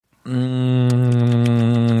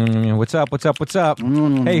What's up?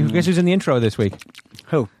 Hey, guess who's in the intro this week?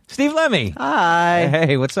 Who? Steve Lemme. Hi.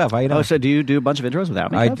 Hey, what's up? How you doing? Oh, so do you do a bunch of intros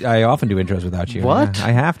without me? I often do intros without you. What? Yeah,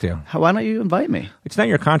 I have to. Why don't you invite me? It's not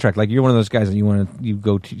your contract. Like, you're one of those guys that you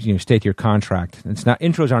go to state your contract. It's not,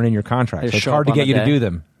 intros aren't in your contract. So it's hard to get you to do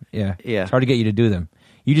them. Yeah. It's hard to get you to do them.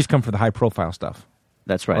 You just come for the high profile stuff.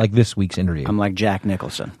 That's right. Like this week's interview. I'm like Jack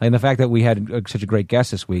Nicholson. And the fact that we had such a great guest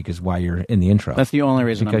this week is why you're in the intro. That's the only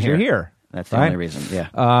reason because I'm here. You're here. That's the only reason,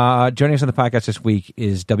 yeah. Joining us on the podcast this week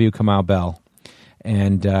is Kamau Bell.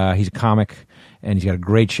 And he's a comic, and he's got a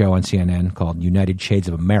great show on CNN called United Shades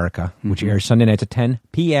of America, which airs Sunday nights at 10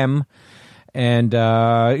 p.m., and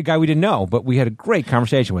a guy we didn't know, but we had a great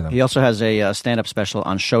conversation with him. He also has a stand-up special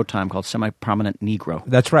on Showtime called Semi-Prominent Negro.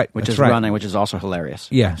 That's right. Which is running, which is also hilarious.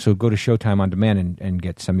 Yeah, so go to Showtime on demand and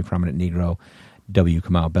get Semi-Prominent Negro,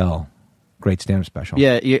 Kamau Bell. Great stand-up special.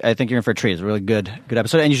 Yeah, I think you're in for a treat. It's a really good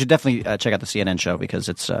episode, and you should definitely check out the CNN show because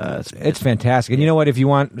it's fantastic. And you know what? If you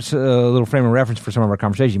want a little frame of reference for some of our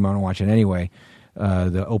conversations, you might want to watch it anyway.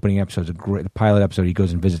 The opening episode is a great. The pilot episode, he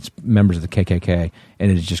goes and visits members of the KKK,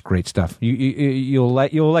 and it is just great stuff. You'll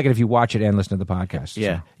like it if you watch it and listen to the podcast.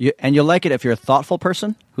 Yeah, so. And you'll like it if you're a thoughtful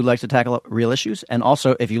person who likes to tackle real issues, and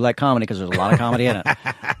also if you like comedy because there's a lot of comedy in it,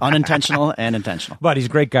 unintentional and intentional. But he's a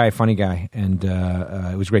great guy, funny guy, and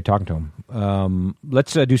it was great talking to him.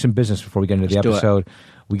 Let's do some business before we get into the episode.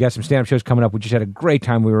 We got some stand-up shows coming up. We just had a great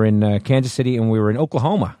time. We were in Kansas City and we were in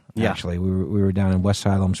Oklahoma. Actually, we were down in West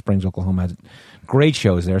Siloam Springs, Oklahoma. Had great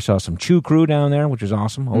shows there. Saw some Chew Crew down there, which was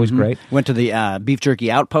awesome. Always great. Went to the Beef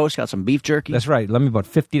Jerky Outpost. Got some beef jerky. That's right. Let me about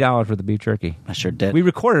 $50 worth of beef jerky. I sure did. We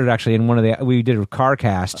recorded it actually in one of the. We did a car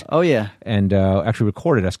cast. Oh yeah, and actually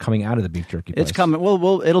recorded us coming out of the beef jerky place. It's coming.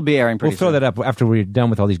 It'll be airing pretty soon. We'll throw that up after we're done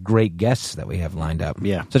with all these great guests that we have lined up.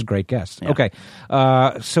 Yeah, such great guests. Yeah. Okay,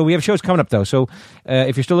 so we have shows coming up though. So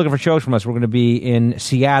if you're still looking for shows from us, we're going to be in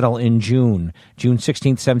Seattle in June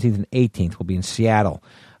 16th, 17th, and 18th. We'll be in Seattle.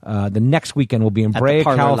 The next weekend we'll be in Brea,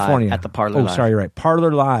 California. At the Parlor Live. Oh, sorry, you're right.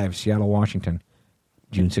 Parlor Live, Seattle, Washington,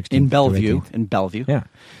 June 16th. In Bellevue. Yeah.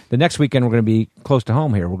 The next weekend we're going to be close to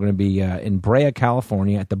home here. We're going to be in Brea,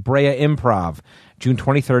 California at the Brea Improv, June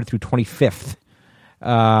 23rd through 25th.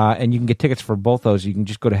 And you can get tickets for both those. You can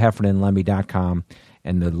just go to heffernanlemme.com,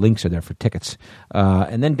 and the links are there for tickets.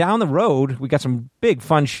 And then down the road, we got some big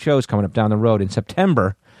fun shows coming up down the road in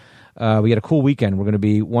September. We got a cool weekend. We're going to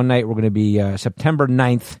be one night. We're going to be September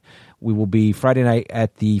 9th. We will be Friday night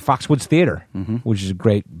at the Foxwoods Theater, which is a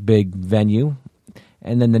great big venue.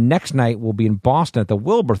 And then the next night we'll be in Boston at the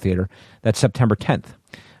Wilbur Theater. That's September 10th.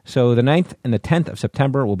 So the 9th and the 10th of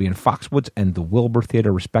September will be in Foxwoods and the Wilbur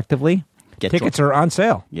Theater, respectively. Tickets are on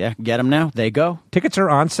sale. Yeah, get them now. They go. Tickets are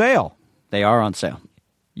on sale. They are on sale.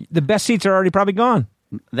 The best seats are already probably gone.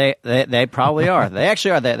 They probably are. They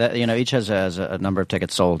actually are. They each has a number of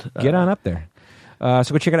tickets sold. Get on up there. So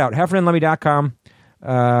go check it out.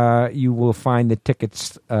 heffernanlemme.com. You will find the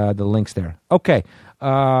tickets, the links there. Okay.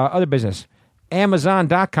 Other business.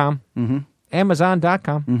 Amazon.com.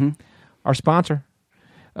 Amazon.com. Our sponsor.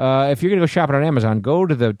 If you're going to go shopping on Amazon, go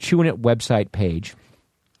to the Chewing It website page.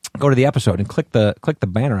 Go to the episode and click the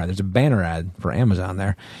banner ad. There's a banner ad for Amazon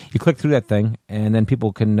there. You click through that thing, and then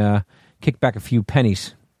people can kick back a few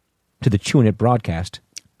pennies to the Chewing It broadcast.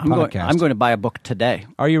 I'm going to buy a book today.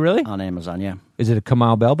 Are you really? On Amazon, yeah. Is it a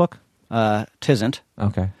Kamau Bell book? Tisn't.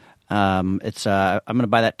 Okay. It's I'm going to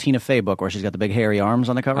buy that Tina Fey book where she's got the big hairy arms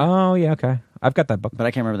on the cover. Oh, yeah, okay. I've got that book. But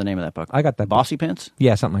I can't remember the name of that book. I got that Bossy book. Pants?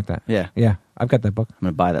 Yeah, something like that. Yeah. Yeah, I've got that book. I'm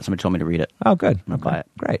going to buy that. Somebody told me to read it. Oh, good. I'm going to buy it.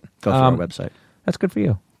 Great. Go through our website. That's good for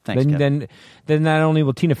you. Thanks, then not only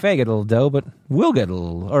will Tina Fey get a little dough, but we'll get a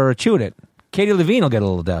little, or Chewing It. Katie Levine will get a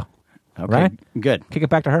little dough. Okay, right? Good. Kick it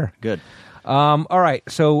back to her. Good. All right,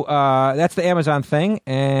 so that's the Amazon thing,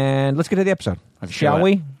 and let's get to the episode. Shall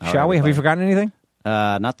we? Have you forgotten anything?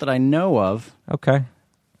 Not that I know of. Okay.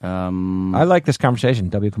 I like this conversation,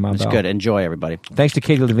 Kamau Bell. It's good. Enjoy, everybody. Thanks to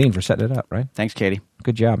Katie Levine for setting it up, right? Thanks, Katie.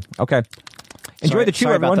 Good job. Okay. Enjoy the chew,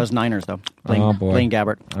 sorry everyone. About those Niners, though. Blaine, oh, boy. Blaine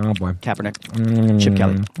Gabbert. Oh, boy. Kaepernick. Chip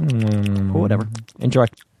Kelly. Or whatever. Enjoy.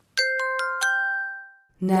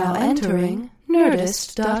 Now entering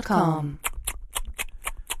Nerdist.com.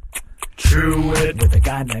 Chewing It with a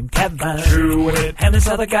guy named Kevin. Chewing It. And this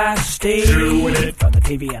other guy, Steve. Chewing It. From the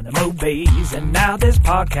TV and the movies. And now this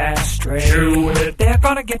podcast straight. Chewing It. They're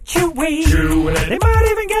gonna get chewy. Chewing It. They might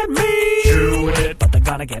even get me. Chewing It. But they're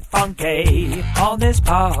gonna get funky on this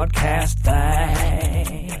podcast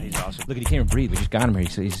thing. Look, he can't even breathe. We just got him here.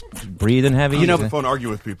 He's breathing heavy. You know, on the phone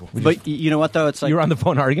arguing with people. But you know what though? It's like you're on the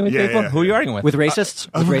phone arguing with people. Yeah. Who are you arguing with? with racists.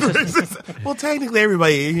 With racists. Well, technically,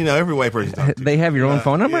 everybody, every white person talks to. They have your own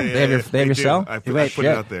phone number. Yeah, they have your do. cell. I put it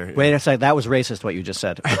out there. Wait a second. That was racist. What you just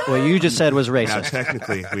said. What you just said was Now, racist.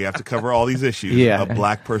 technically, we have to cover all these issues. Yeah. A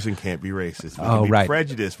black person can't be racist. We Oh, can be right.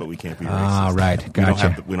 prejudiced, but we can't be racist. Oh, right.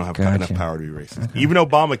 Gotcha. We don't have Gotcha. enough power to be racist. Even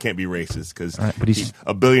Obama can't be racist because but he's-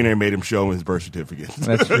 a billionaire made him show him his birth certificate.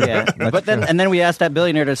 That's true. Yeah, but then we asked that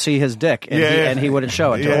billionaire to see his dick, and he wouldn't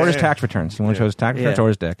show it. to Yeah. us. Or his tax returns. You want to show his tax returns or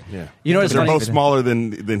his dick? Yeah. You know what's They're funny? both smaller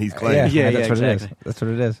than he's claiming. Yeah, that's what it is. exactly. That's what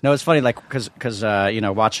it is. No, it's funny, like because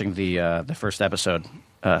watching the first episode,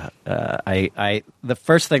 I the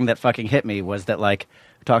first thing that fucking hit me was that like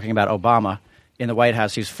talking about Obama in the White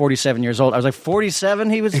House, he's 47 years old. I was like, 47?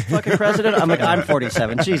 He was fucking president? I'm like, I'm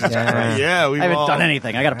 47. Jesus Christ. Yeah, I haven't done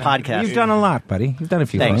anything. I got a podcast. You've done a lot, buddy. You've done a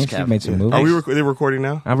few Thanks, things. Kev. You've made some movies. Are we they recording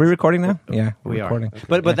now? Are we recording now? Yeah, we're We are. recording.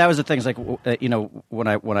 But that was the thing. Is like when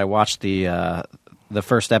I watched the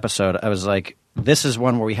first episode, I was like, this is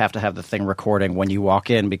one where we have to have the thing recording when you walk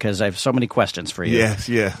in because I have so many questions for you. Yes,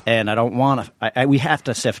 yeah. And I don't want to. We have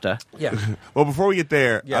to SIFTA. Yeah. Well, before we get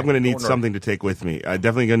there, Yeah, I'm going to need don't worry. something to take with me. I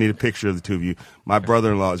definitely going to need a picture of the two of you. My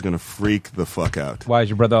brother-in-law is going to freak the fuck out. Why is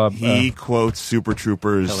your brother? He quotes Super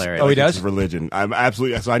Troopers. Hilarious. Oh, he like does? it's religion. I'm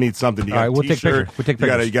absolutely. So I need something. You All got right, a we'll take t-shirt, pictures. We'll take you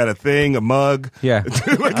got pictures. you got a thing, a mug. Yeah.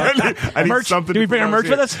 Like, I need Merch? something. Did we bring our merch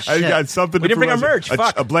yeah. with us? I Shit. got something. We to didn't bring our promote. merch.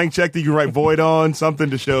 Fuck. A blank check that you can write void on.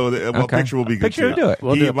 Something to show that. Well, Okay. picture will be good. Picture, too. do it.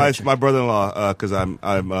 We'll do a my picture. my brother-in-law, because I'm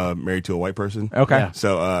married to a white person. Okay. Yeah.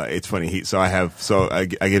 So it's funny. I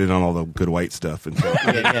get it on all the good white stuff, and so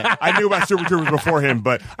Yeah. I knew about Super Troopers before him,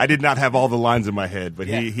 but I did not have all the lines in my head. But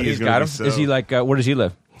he's He's going got to him. be so. Is he like? Where does he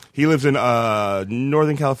live? He lives in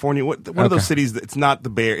Northern California. One of those Okay. cities. It's not the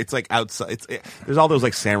Bay. It's like outside. There's all those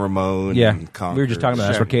like San Ramon. Yeah. and Concord. We were just talking about.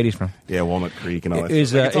 That's where Katie's from. Yeah, Walnut Creek and all that. Is,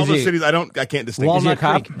 stuff. Like, it's all is those he- cities. I can't distinguish. Is he a Walnut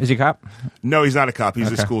cop? Creek. Is he a cop? No, he's not a cop. He's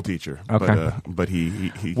a Okay. school teacher. Okay. But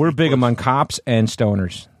he We're he big quotes- among cops and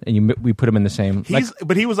stoners, and we put him in the same.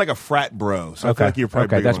 But he was like a frat bro. So I Okay. feel like you're probably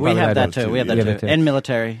Okay, big that's on We probably have that that too. We have that Yeah, too. that too. And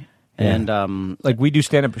military. Yeah. And like we do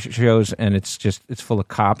stand-up shows, and it's full of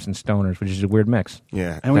cops and stoners, which is a weird mix.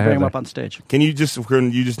 Yeah. we bring them Heather. up on stage. Can you just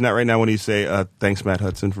not right now when you say thanks Matt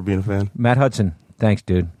Hudson for being a fan? Matt Hudson, thanks,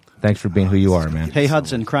 dude. Thanks for being who you are, man. Hey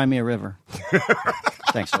Hudson, cry me a river.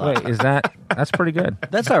 Thanks a lot. Wait, that's pretty good.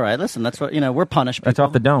 That's all right. Listen, that's what we're punished people. That's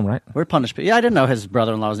off the dome, right? We're punished people. Yeah, I didn't know his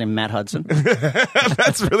brother-in-law was named Matt Hudson.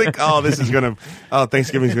 That's really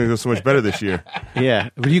Thanksgiving's gonna go so much better this year. Yeah.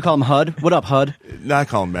 Would you call him Hud? What up, Hud? No, I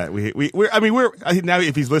call him Matt. Now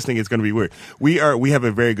if he's listening, it's going to be weird. We have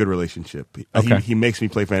a very good relationship. Okay. He makes me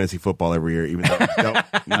play fantasy football every year, even though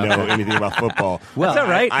I don't know anything about football. Well, That's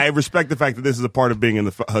all right. I respect the fact that this is a part of being in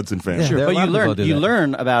the Hudson family. Sure. There are But a lot of people you do that.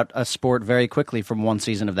 learn about a sport very quickly from one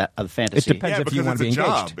season of fantasy. It depends. Yeah, if you because want it's to a be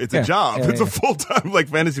job. engaged. It's Yeah. a job. Yeah, It's yeah. a full time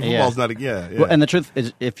fantasy football's not a Well, and the truth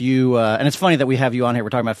is, if you and it's funny that we have you on here. We're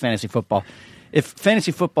talking about fantasy football. If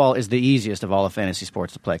fantasy football is the easiest of all the fantasy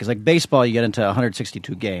sports to play, because like baseball, you get into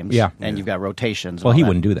 162 games, Yeah. and you've got rotations. and Well, all he that.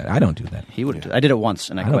 wouldn't do that. I don't do that. He wouldn't. do I did it once,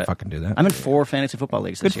 and I I don't quit. fucking do that. I'm in 4 fantasy football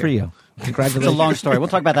leagues. Good This for year. you. Congratulations. It's a long story. We'll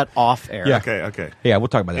talk about that off air. Yeah. Okay. Yeah, we'll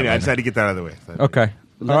talk about that. Anyway, I later. just had to get that out of the way. Okay.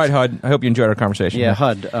 All right, Hud. I hope you enjoyed our conversation. Yeah,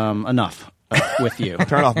 Hud. Enough with you.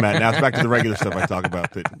 Turn off, Matt. Now it's back to the regular stuff I talk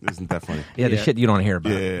about that isn't that funny. Yeah, the Yeah. shit you don't hear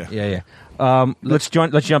about. Yeah. Let's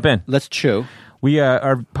jump in. Let's chew. We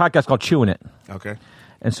our podcast called Chewing It, Okay.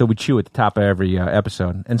 and so we chew at the top of every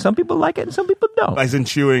episode, and some people like it, and some people don't. As in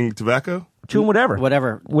chewing tobacco? Chewing whatever,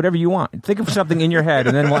 Whatever you want. Think of something in your head,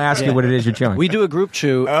 and then we'll ask you what it is you're chewing. We do a group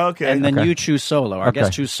chew, Okay. and then Okay. you chew solo. Our Okay.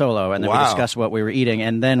 guest chews solo, and then we Wow. discuss what we were eating,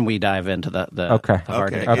 and then we dive into the Okay.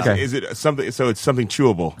 hard Okay. hitting. Okay. Is it something? So it's something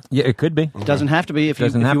chewable. Yeah, it could be. It doesn't have to be. If you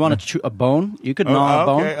Doesn't have want to. to chew a bone, you could gnaw a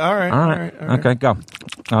bone. Okay. All right. All right. Okay, go.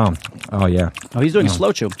 Oh yeah. Oh, he's doing a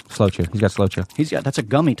slow chew. Slow chew. He's got slow chew. That's a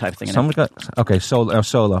gummy type thing. In it. Someone got okay. Solo.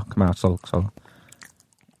 Come out. Solo.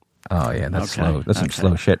 Oh yeah, that's Okay. slow. That's some Okay.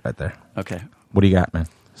 slow shit right there. Okay. What do you got, man?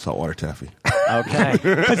 Saltwater taffy. Okay.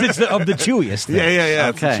 Because it's of the chewiest. Thing. Yeah. Okay.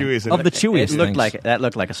 It's the chewiest. Of the chewiest. It looked things. like that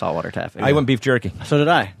looked like a saltwater taffy. I went beef jerky So did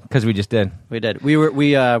I. because we just did. We did. We.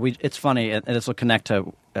 It's funny, and this will connect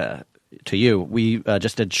to you. We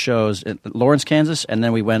just did shows in Lawrence, Kansas, and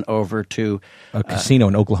then we went over to A casino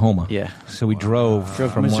in Oklahoma. yeah. So we drove from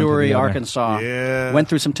one to Missouri, the other. Arkansas. Yeah. Went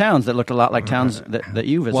through some towns that looked a lot like towns that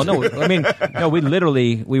you Well, visited. no, I mean, no.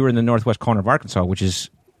 We were in the northwest corner of Arkansas, which is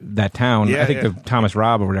that town. Yeah, I think yeah. the Thomas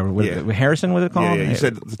Robb or whatever. Harrison, was it called? Yeah. You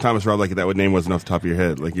said the Thomas Robb like that name wasn't off the top of your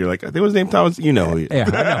head. Like you're like, I think it was named Thomas. You know who he is. Yeah,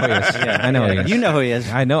 I know who he is. I know who he is. You know who he is.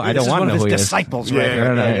 I know. I This don't is want to one know of who he his is. disciples, Yeah,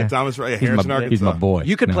 right? yeah. Thomas Robb. He's Harrison, my, Arkansas. he's my boy.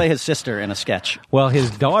 You could play his sister in a sketch. Well,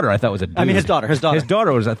 his daughter, I thought was a dude. I mean, his daughter. His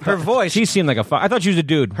daughter was Her voice. She seemed like a. I thought she was a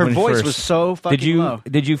dude. Her when voice first. was so fucking low.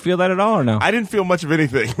 Did you feel that at all or no? I didn't feel much of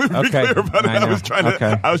anything. To be Okay. clear about it. I know.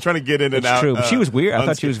 I was trying to get in and It's out. true. She was weird. I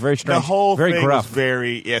thought she was very strange. The whole very thing gruff. was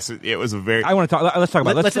very. Yes, it was a very. I want to talk. Let's talk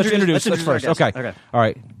about. Let's introduce. Let's first. our guest. Okay. All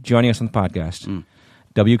right. Joining us on the podcast,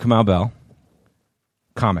 W. Kamau Bell,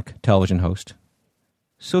 comic, television host,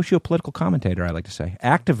 socio-political commentator. I like to say,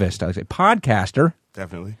 activist. I like to say, podcaster,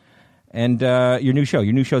 Definitely. and your new show.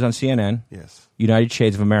 Your new show's on CNN. Yes. United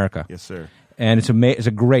Shades of America. Yes, sir. And it's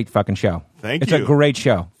a great fucking show. Thank it's you. It's a great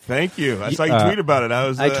show. Thank you. I saw you tweet about it.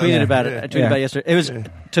 I tweeted about it. I tweeted about it yesterday. It was,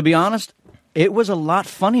 to be honest, it was a lot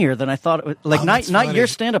funnier than I thought. It was. Like not your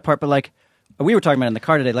stand-up part, but like we were talking about it in the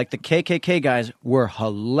car today. Like the KKK guys were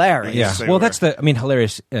hilarious. Yes, they well, were. that's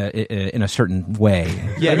hilarious in a certain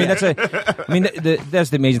way. Yeah, I mean that's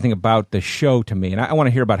the amazing thing about the show to me, and I want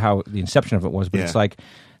to hear about how the inception of it was. But it's like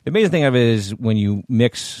the amazing thing of it is when you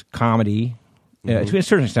mix comedy. To a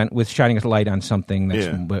certain extent, with shining a light on something that's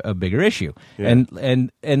a bigger issue, and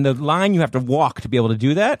the line you have to walk to be able to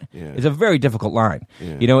do that is a very difficult line,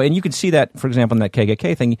 and you can see that, for example, in that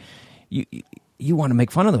KKK thing, you want to make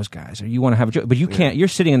fun of those guys, or you want to have a joke, but you can't. You're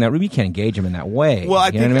sitting in that room, you can't engage them in that way. Well, I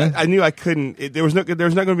you know what think I knew I couldn't. There was not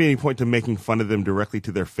going to be any point to making fun of them directly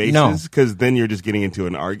to their faces, No. because then you're just getting into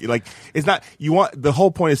an argument. Like it's not. You want the whole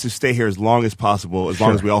point is to stay here as long as possible, as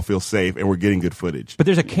long as we all feel safe and we're getting good footage. But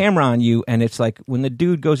there's a camera on you, and it's like when the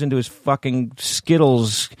dude goes into his fucking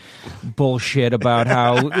Skittles bullshit about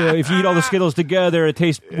how if you eat all the Skittles together, it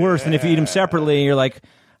tastes worse than if you eat them separately. And you're like,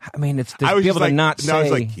 I mean, it's to I was be able just like, to not say. I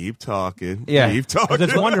was like, keep talking, Yeah. keep talking.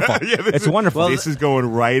 It's wonderful. It's wonderful. This is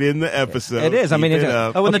going right in the episode. It is. I mean, Keep it's it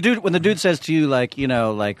up. Oh, when the dude says to you like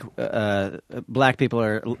black people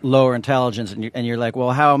are lower intelligence, and you're like, well,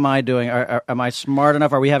 how am I doing? Am I smart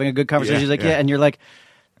enough? Are we having a good conversation? He's like, yeah, and you're like,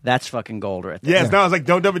 that's fucking gold right there. Yes, no, I was like,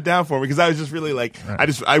 don't dumb it down for me, because I was just really like,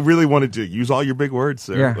 I really wanted to use all your big words,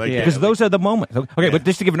 sir. Yeah, Like, because those are the moments. Okay, but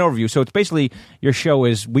just to give an overview, so it's basically your show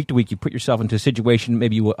is week to week. You put yourself into a situation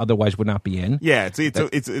maybe you otherwise would not be in. Yeah,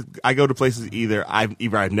 it's I go to places either I've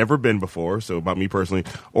never been before, so about me personally,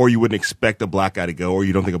 or you wouldn't expect a black guy to go, or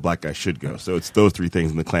you don't think a black guy should go. So it's those three things,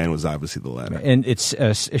 and the Klan was obviously the latter. And it's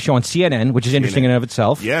a show on CNN, which is interesting in and of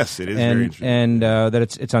itself. Yes, it is very interesting. And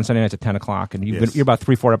that it's on Sunday nights at 10 o'clock, and you're about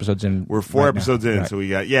 3-4 episodes in. We're 4 episodes in, right. so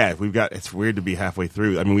we've got. It's weird to be halfway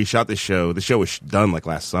through. I mean, we shot this show. The show was done like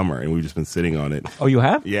last summer, and we've just been sitting on it. Oh, you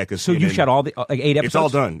have? Yeah, because so you shot all the 8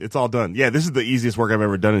 episodes. It's all done. Yeah, this is the easiest work I've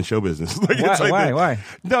ever done in show business. Why?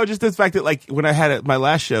 No, just the fact that like when I had my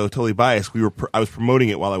last show, Totally Biased, I was promoting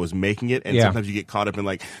it while I was making it, and sometimes you get caught up in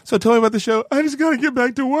like, so tell me about the show. I just gotta get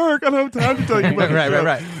back to work. I don't have time to tell you about the show.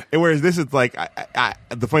 Right. And whereas this is like,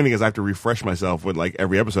 the funny thing is I have to refresh myself with like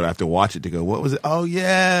every episode. I have to watch it to go, what was it? Oh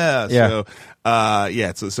yeah. So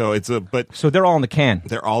it's so they're all in the can.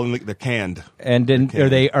 They're all they're canned. And then are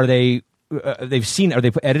they are they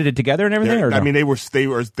edited together and everything? Or no? I mean, they were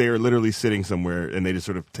literally sitting somewhere, and they just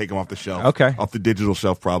sort of take them off the shelf, off the digital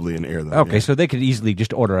shelf probably, and air them. Okay, so they could easily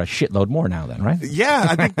just order a shitload more now, then, right? Yeah,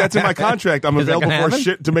 I think that's in my contract. I'm available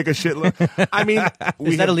to make a shitload. I mean,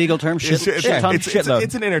 is that a legal term?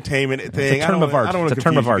 It's an entertainment thing. It's a term of art. I don't want to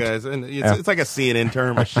confuse you guys. And it's like a CNN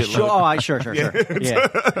term. A shitload. Sure.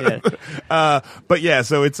 Yeah. But yeah,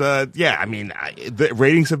 so it's I mean, the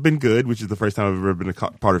ratings have been good, which is the first time I've ever been a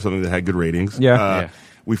part of something that had good ratings.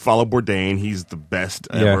 We follow Bourdain; he's the best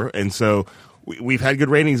ever, and so we've had good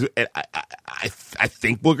ratings. I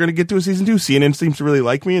think we're going to get to a season 2. CNN seems to really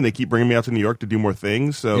like me, and they keep bringing me out to New York to do more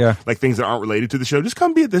things. So, like things that aren't related to the show, just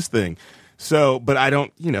come be at this thing. So, but I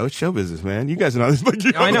don't, it's show business, man. You guys know this.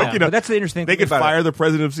 I know. But that's the interesting thing. They could fire the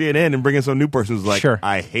president of CNN and bring in some new person who's like,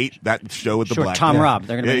 I hate that show with the black Tom guy. Robb.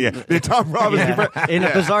 They're going to be Tom Robb is in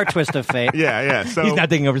a bizarre twist of fate. So he's not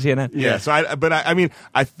taking over CNN. So I mean,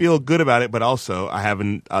 I feel good about it, but also I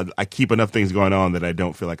haven't. I keep enough things going on that I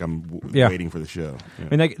don't feel like I'm waiting for the show. I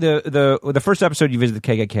mean, like the first episode you visited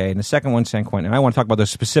KKK, and the second one San Quentin. And I want to talk about those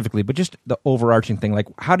specifically, but just the overarching thing. Like,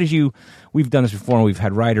 how did you? We've done this before, and we've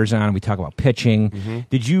had writers on. And we talk about pitching. Mm-hmm.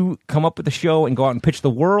 Did you come up with the show and go out and pitch the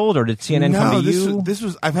world, or did CNN come to you? This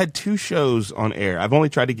was. I've had 2 shows on air. I've only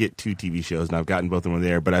tried to get 2 TV shows, and I've gotten both of them on the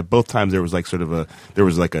air. But both times there was like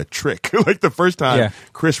a trick. Like the first time,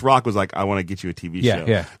 Chris Rock was like, "I want to get you a TV show."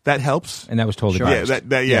 Yeah, that helps. And that was totally biased.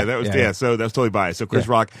 So that was totally biased. So Chris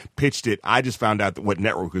Rock pitched it. I just found out what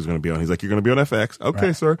network it was going to be on. He's like, "You're going to be on FX."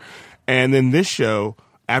 Okay, sir. And then this show,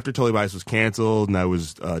 after Totally Biased was canceled, and I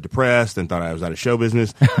was depressed and thought I was out of show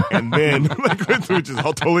business, and then which is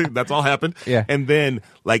all totally that's all happened. Yeah. And then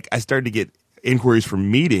I started to get inquiries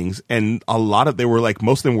from meetings, and a lot of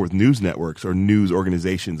most of them were with news networks or news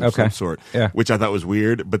organizations of some sort, which I thought was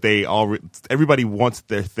weird. But everybody wants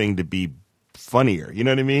their thing to be funnier, you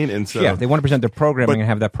know what I mean? And so they want to present their programming and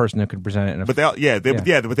have that person who could present it. But they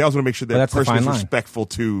also want to make sure that person is respectful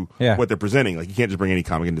to what they're presenting. Like you can't just bring any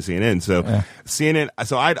comic into CNN. So CNN.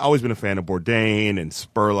 So I'd always been a fan of Bourdain and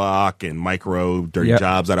Spurlock and Micro, Dirty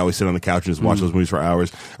Jobs. I'd always sit on the couch and just watch those movies for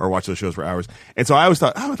hours or watch those shows for hours. And so I always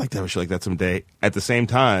thought I would like to have a show like that someday. At the same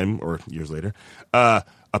time, or years later,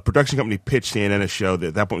 a production company pitched CNN a show that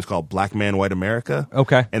at that point was called Black Man, White America.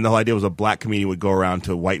 Okay. And the whole idea was a black comedian would go around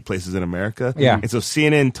to white places in America. Yeah. And so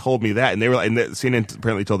CNN told me that, and CNN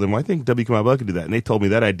apparently told them, well, I think W. Kamau Bell could do that. And they told me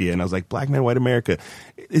that idea, and I was like, Black Man, White America.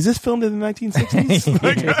 Is this filmed in the 1960s?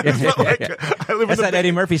 That's that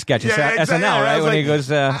Eddie Murphy sketch. It's SNL, right? When he goes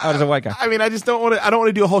out as a white guy. I mean, I just don't want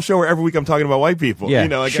to do a whole show where every week I'm talking about white people. Yeah, you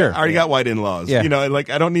know, like I already got white in-laws. Yeah. You know, like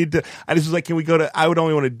I don't need to. I just was like, can we go to? I would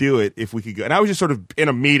only want to do it if we could go. And I was just sort of in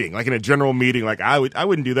a meeting, like in a general meeting. Like I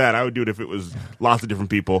wouldn't do that. I would do it if it was lots of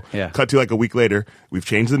different people. Yeah. Cut to like a week later, we've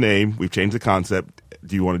changed the name, we've changed the concept.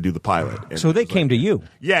 Do you want to do the pilot? And so they came to you.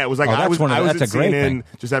 Yeah, it was like I was at CNN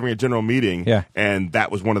just having a general meeting. Yeah. And that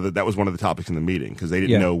was one of the topics in the meeting because they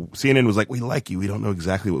didn't know. CNN was like, we like you. We don't know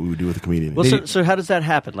exactly what we would do with a comedian. Well, so how does that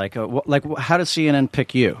happen? Like how does CNN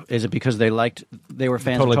pick you? Is it because they were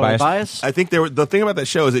fans of Totally Biased? I think the thing about that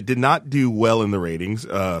show is it did not do well in the ratings.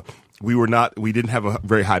 We didn't have a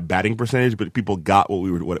very high batting percentage, but people got what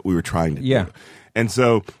we were trying to do. And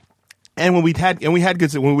so. And when we hit it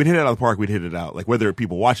out of the park, we'd hit it out. Like whether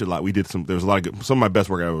people watch it a lot, we did there was a lot of good. Some of my best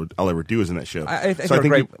work I'll ever do is in that show. I think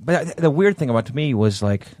great. But the weird thing about to me was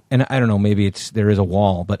like, and I don't know, maybe there is a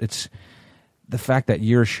wall, but it's the fact that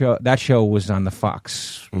that show was on the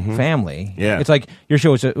Fox family. Yeah, it's like your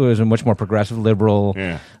show was a much more progressive, liberal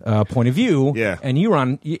point of view. Yeah, and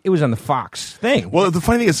it was on the Fox thing. Well, the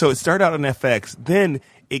funny thing is, so it started out on FX, then.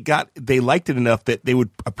 They liked it enough that they would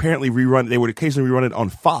apparently rerun. They would occasionally rerun it on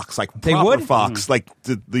Fox, like proper Fox, like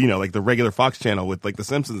like the regular Fox channel with like The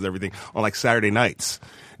Simpsons and everything on like Saturday nights.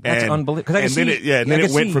 That's unbelievable. And then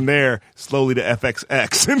it went from there slowly to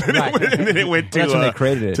FXX, and then it went to that's when they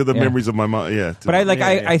created it. To the memories of my mom. Yeah, but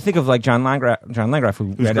I think of like John Landgraf,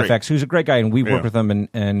 who ran FX, who's a great guy, and we worked with him,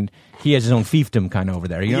 and he has his own fiefdom kind of over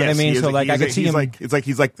there. You know what I mean? So like I could see him.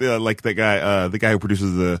 He's like that guy, the guy who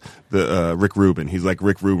produces the Rick Rubin. He's like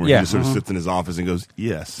Rick Rubin. He just sort of sits in his office and goes,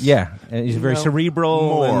 yes, and he's very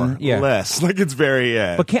cerebral, more, less. Like it's very.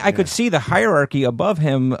 But I could see the hierarchy above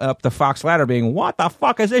him up the Fox ladder being, what the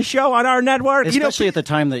fuck is this show on our network? Especially at the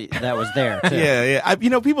time that was there. Too. Yeah.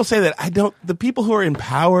 People say that the people who are in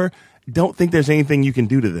power don't think there's anything you can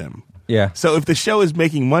do to them. Yeah. So if the show is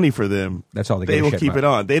making money for them, that's all they will keep it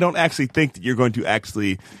on. They don't actually think that you're going to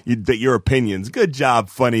that your opinions. Good job,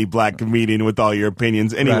 funny black comedian with all your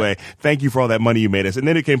opinions. Anyway, thank you for all that money you made us. And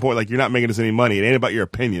then it came a point like you're not making us any money. It ain't about your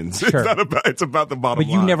opinions. Sure. It's about the bottom line.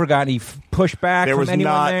 But you never got any pushback there was from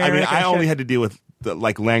anyone not, there? I mean, I only had to deal with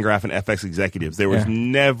like Landgraf and FX executives. There was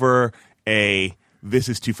never this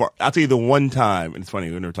is too far. I'll tell you the one time, and it's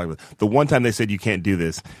funny, we never talked about it. The one time they said you can't do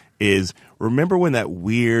this is, remember when that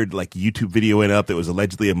weird like YouTube video went up that was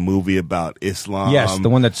allegedly a movie about Islam? Yes, the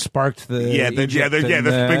one that sparked the the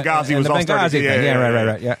Benghazi was all started.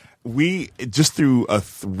 Right. Yeah. We just through a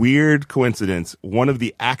weird coincidence, one of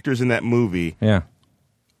the actors in that movie,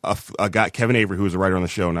 a guy, Kevin Avery, who was a writer on the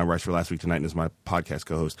show and I writes for Last Week Tonight and is my podcast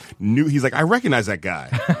co-host, he's like, I recognize that guy.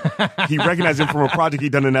 He recognized him from a project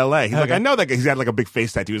he'd done in L.A. He's like, I know that guy. He's got like a big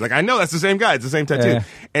face tattoo. He's like, I know that's the same guy. It's the same tattoo. Yeah.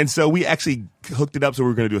 And so we actually hooked it up so we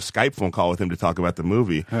were going to do a Skype phone call with him to talk about the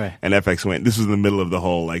movie. Right. And FX went, this was in the middle of the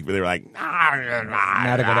whole, like, they were like, not a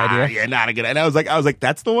good idea. Yeah, not a good idea. And I was like,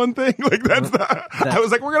 that's the one thing? Like, I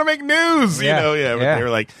was like, we're going to make news, you know? Yeah. But they were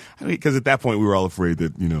like, because at that point we were all afraid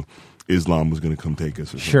that, Islam was going to come take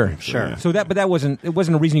us. Or sure. So that wasn't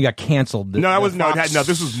a reason you got canceled. No,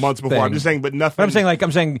 this was months before. Thing. I'm just saying, but nothing. But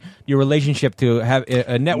I'm saying your relationship to have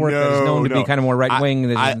a network that is known to be kind of more right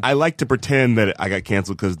wing. I like to pretend that I got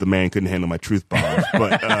canceled because the man couldn't handle my truth bombs.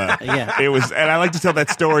 But it was, and I like to tell that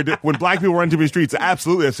story when black people run to the streets.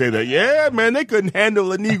 Absolutely, I say that. Yeah, man, they couldn't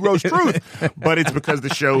handle a Negro's truth. But it's because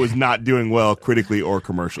the show is not doing well critically or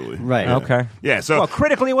commercially. Right. Okay. Yeah. So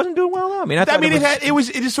critically, it wasn't doing well. Though.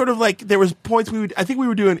 It just sort of like there was points I think we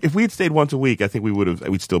were doing, if we had stayed once a week, I think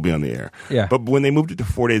we'd still be on the air. Yeah. But when they moved it to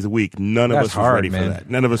 4 days a week, none of us was ready for that.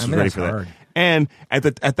 None of us was ready for that. And at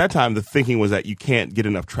that time, the thinking was that you can't get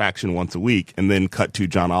enough traction once a week, and then cut to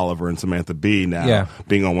John Oliver and Samantha Bee now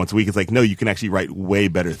being on once a week. It's like, no, you can actually write way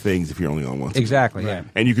better things if you're only on once a week. Exactly, yeah.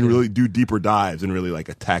 And you can really do deeper dives and really like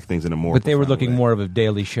attack things in a more. But they were looking more of a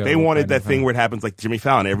daily show. They wanted that thing where it happens like Jimmy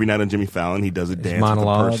Fallon. Every night on Jimmy Fallon, he does a dance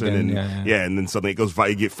monologue with a person, and then suddenly it goes.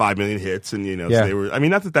 You get 5 million hits, and so they were. I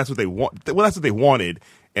mean, not that that's what they want. Well, that's what they wanted,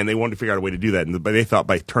 and they wanted to figure out a way to do that. But they thought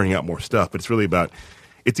by turning out more stuff. But it's really about.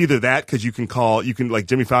 It's either that because you can like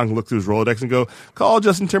Jimmy Fallon can look through his Rolodex and go, call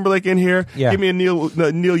Justin Timberlake in here, give me a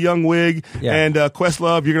Neil Young wig, and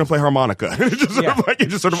Questlove, you're going to play harmonica. It's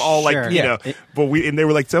just sort of all like, but they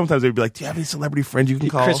were like, sometimes they'd be like, do you have any celebrity friends you can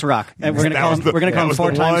call? Chris Rock. And we're going to call him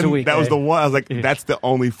 4 times a week. That was the one. I was like, that's the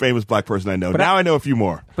only famous black person I know. But now I know a few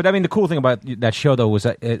more. But I mean, the cool thing about that show, though, was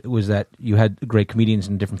that you had great comedians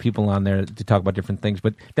and different people on there to talk about different things.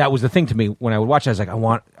 But that was the thing to me when I would watch it. I was like, I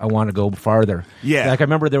want to go farther. Yeah. Like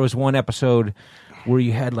I remember there was one episode where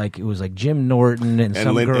you had it was like Jim Norton and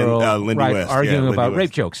some girl arguing about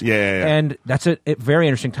rape jokes. Yeah. And that's a very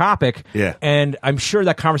interesting topic. Yeah. And I'm sure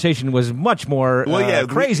that conversation was much more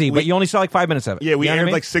crazy, but you only saw like 5 minutes of it. Yeah, we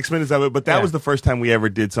aired like 6 minutes of it, but that was the first time we ever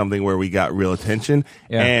did something where we got real attention.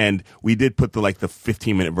 Yeah. And we did put the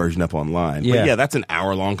 15-minute version up online. Yeah. But that's an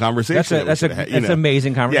hour-long conversation. That's an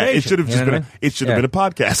amazing conversation. Yeah, it should have just been it should have been a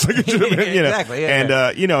podcast. Like it should have been, Exactly.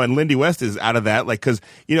 And Lindy West is out of that, because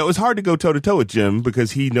it was hard to go toe-to-toe with Jim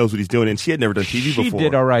because he knows what he's doing, and she had never done TV before. She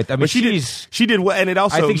did all right. I mean, but she did well, and it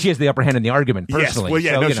also. I think she has the upper hand in the argument personally. Yes, well,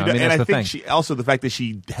 yeah, so, no, she does. And I think thing. she also the fact that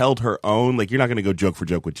she held her own. Like, you're not going to go joke for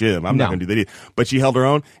joke with Jim. I'm not going to do that either. But she held her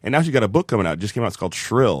own, and now she got a book coming out. It just came out. It's called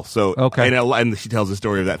Shrill. So and she tells the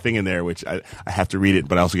story of that thing in there, which I have to read it,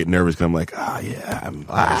 but I also get nervous because I'm like, do you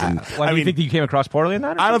think that you came across poorly in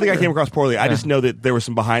that? I don't think I came across poorly. I just know that there was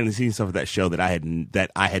some behind the scenes stuff of that show that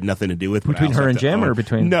I had nothing to do with. Between her and Jim, or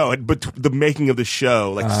between but the making of the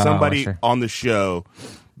show, like somebody on the show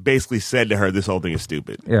basically said to her, "This whole thing is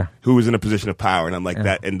stupid." Yeah. Who was in a position of power, and I'm like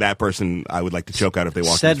that, and that person I would like to choke out if they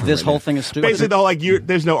walked. Said this whole thing is stupid. Basically, the whole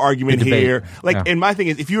there's no argument here. And my thing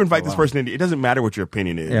is, if you invite this person in, it doesn't matter what your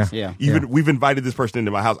opinion is. We've invited this person into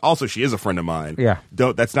my house. Also, she is a friend of mine. Yeah.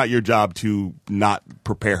 That's not your job to not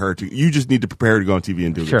prepare her to. You just need to prepare her to go on TV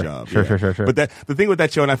and do a good job. Sure. But the thing with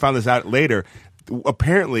that show, and I found this out later.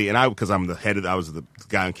 Apparently, because I was the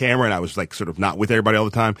guy on camera, and I was like sort of not with everybody all the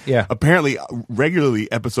time. Yeah. Apparently,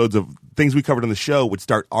 regularly episodes of things we covered on the show would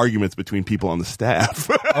start arguments between people on the staff.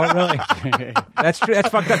 Oh, really? That's true. That's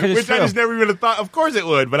fucked up. Which I just never even thought. Of course it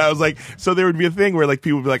would, but I was like, so there would be a thing where like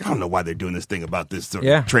people would be like, I don't know why they're doing this thing about this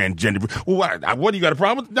transgender. Well, what do you got a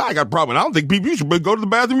problem with? No, I got a problem. I don't think people should go to the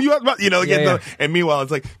bathroom. And meanwhile,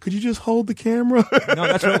 it's like, could you just hold the camera? No,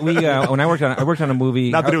 that's what we. When I worked on a movie.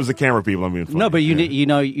 Not that it was the camera people. I'm being funny. No, but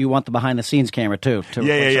you want the behind the scenes camera too.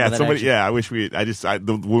 I wish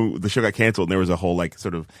the show got canceled, and there was a whole like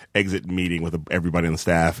sort of exit meeting with everybody on the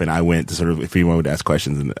staff, and I went to sort of if anyone would ask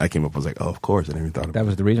questions, and I came up, I was like, oh, of course, I never thought of that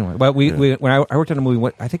was the reason why. But when I worked on a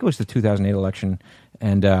movie, I think it was the 2008 election,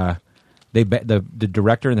 and the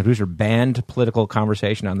director and the producer banned political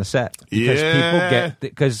conversation on the set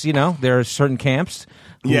because there are certain camps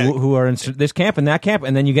who are in this camp and that camp,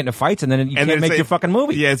 and then you get into fights, and then you can't make your fucking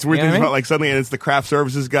movie. Yeah, it's weird things about like suddenly, and it's the craft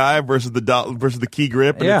services guy versus the key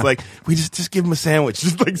grip, and it's like we just give him a sandwich,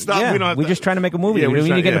 just like stop. Yeah, we're just trying to make a movie. We need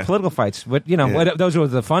to get into political fights, but those are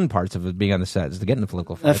the fun parts of being on the set, is to get into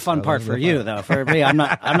political fights. The fun part for you, though. For me, I'm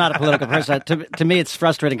not a political person. To me, it's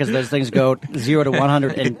frustrating because those things go 0 to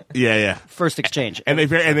 100 in first exchange, and they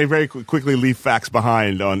very quickly leave facts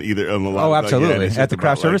behind on the line. Oh, absolutely. At the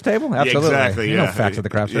craft service table, absolutely. Exactly. No facts at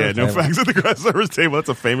the craft service table. No facts at the craft service table. That's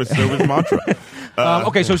a famous service mantra.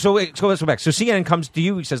 Okay, so let's go back. So CNN comes to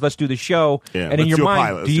you, says, "Let's do the show," and in your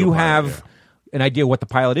mind, do you have an idea what the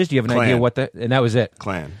pilot is? Do you have an idea what and that was it?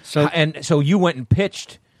 Clan. So you went and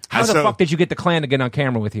pitched. How the fuck did you get the Klan to get on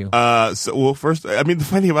camera with you? First, I mean, the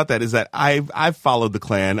funny thing about that is that I've followed the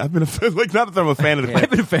Klan. I've been not that I'm a fan of the Klan. I've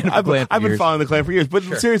been a fan of the Klan. I've been following the Klan for years. But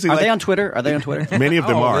seriously, are they on Twitter? Many of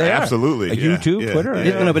them are. They Absolutely. YouTube, Twitter.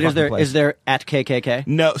 No, but is there at KKK?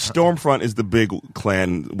 No, Stormfront is the big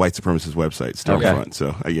Klan white supremacist website. Stormfront. Okay.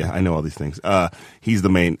 So I know all these things. He's the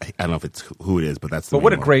main. I don't know if it's who it is, but that's. But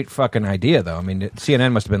what a great fucking idea, though. I mean,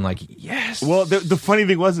 CNN must have been like, yes. Well, the funny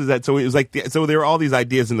thing was that it was like so there were all these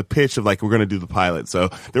ideas in the pitch of like we're going to do the pilot. So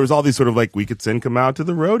there was all these sort of like we could send Kamau to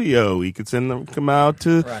the rodeo, we could send Kamau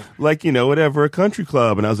to like whatever, a country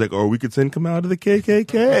club, and I was like, or we could send Kamau to the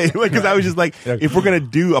KKK, like because I was just like, if we're going to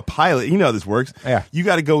do a pilot, how this works. Yeah. You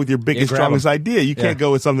got to go with your biggest, strongest idea. You can't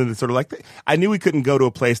go with something that's sort of like. I knew we couldn't go to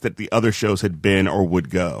a place that the other shows had been or would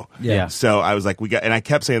go. Yeah. So I was like, and I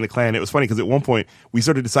kept saying the Klan. It was funny because at one point we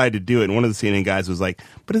sort of decided to do it, and one of the CNN guys was like,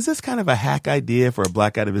 "But is this kind of a hack idea for a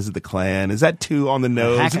black guy to visit the Klan? Is that too on the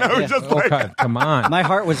nose?" And I was just like, "Come on!" My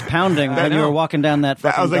heart was pounding when you were walking down that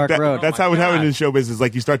fucking dark road. That's how it happened in show business.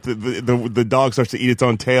 Like you start to the dog starts to eat its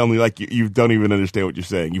own tail, and you don't even understand what you're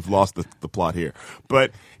saying. You've lost the plot here.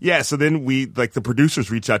 But yeah, so then we like the producers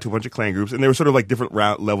reached out to a bunch of Klan groups, and they were sort of like different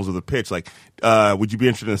levels of the pitch. Like, would you be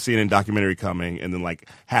interested in a CNN documentary coming? And then like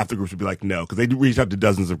half the groups would be like, no, because they reached out to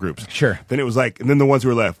dozens of groups. Sure. Then it was like, and then the ones who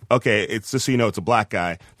were left, okay, it's just so you know, it's a black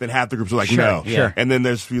guy. Then half the groups were like, no. Sure. And then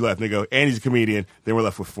there's a few left, and they go, and he's a comedian. Then we're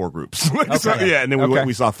left with 4 groups. So, yeah, and then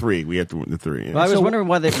we saw 3. We had the 3. Yeah. Well, I was wondering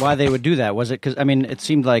why they would do that. Was it because it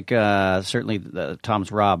seemed like certainly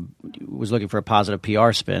Tom's Rob was looking for a positive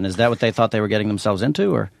PR spin. Is that what they thought they were getting themselves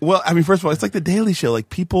into? Or well, first of all, it's like the Daily Show. Like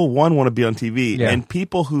people want to be on TV, and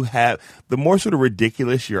people who have the more sort of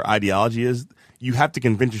ridiculous your ideology is, you have to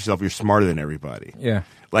convince yourself you're smarter than everybody. Yeah.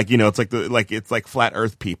 Like, it's like flat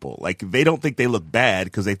Earth people. Like, they don't think they look bad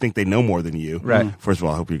because they think they know more than you. Right. First of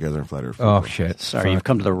all, I hope you guys aren't flat Earth people. Oh, shit. Sorry, you've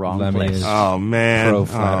come to the wrong Lemme place. Oh, man.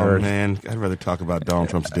 Pro-flat Earth. Man. I'd rather talk about Donald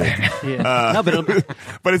Trump's dick. No,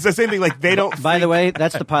 but it's the same thing. Like, they don't. By the way,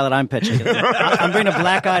 that's the pilot I'm pitching. I'm bringing a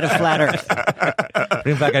black eye to flat Earth.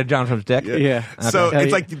 Bring back a Donald Trump's dick? Yeah. Okay. So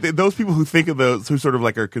it's like those people who think of those, who sort of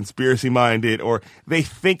like are conspiracy minded, or they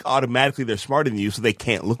think automatically they're smarter than you, so they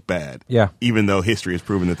can't look bad. Yeah. Even though history has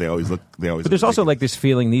proven that they always look. But there's also like this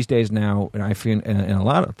feeling these days now, and I feel in a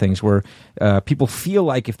lot of things where people feel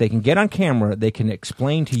like if they can get on camera, they can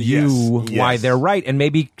explain to you why they're right, and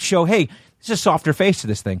maybe show, hey, there's a softer face to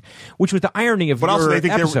this thing, which was the irony of. But also, they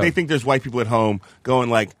episode. think there's white people at home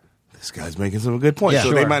going like, this guy's making some good points. Yeah,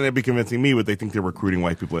 so they might not be convincing me, but they think they're recruiting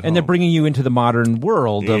white people at home. And they're bringing you into the modern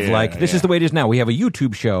world of this is the way it is now. We have a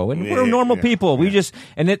YouTube show, and we're normal people. We just,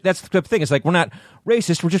 and that's the thing. It's like, we're not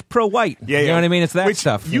racist, we're just pro-white. You know what I mean? It's that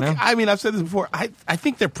stuff. I've said this before. I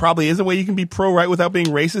think there probably is a way you can be pro-right without being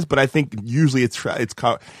racist, but I think usually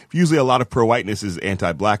usually a lot of pro-whiteness is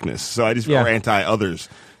anti-blackness. So I just, or anti-others.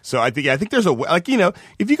 So I think there's a way, like,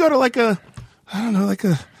 if you go to like a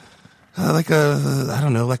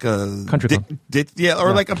country club.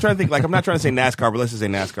 Like I'm trying to think. Like I'm not trying to say NASCAR, but let's just say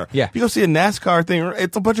NASCAR. Yeah, if you go see a NASCAR thing,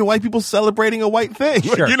 it's a bunch of white people celebrating a white thing.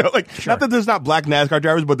 Sure. Not that there's not black NASCAR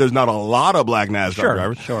drivers, but there's not a lot of black NASCAR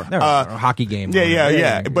drivers. Sure, a hockey game.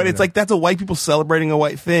 Yeah. But it's like that's a white people celebrating a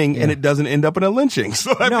white thing, and it doesn't end up in a lynching.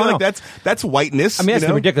 So I feel like that's whiteness. I mean, that's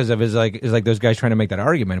the ridiculous of it is like those guys trying to make that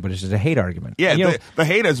argument, but it's just a hate argument. Yeah, the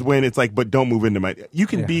hate is when it's like, but don't move into my. You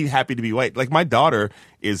can be happy to be white. Like my daughter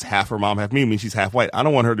is half her mom, half me. I mean, she's half white. I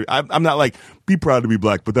don't want her to. I'm not like, be proud to be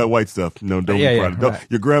black, but that white stuff, no, don't be proud.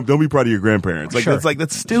 Don't be proud of your grandparents. Like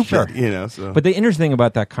that's stupid. So. But the interesting thing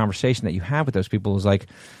about that conversation that you have with those people is like,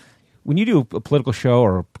 when you do a political show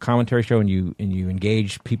or a commentary show and you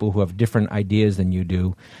engage people who have different ideas than you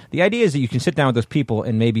do, the idea is that you can sit down with those people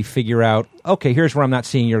and maybe figure out, okay, here's where I'm not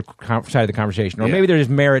seeing your side of the conversation, or maybe there's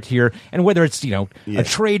merit here, and whether it's a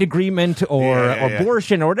trade agreement or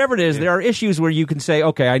abortion or whatever it is, there are issues where you can say,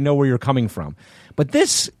 okay, I know where you're coming from. But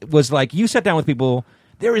this was like, you sat down with people.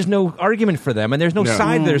 There is no argument for them, and there's no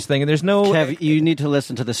side to this thing, and there's no. Kev, you need to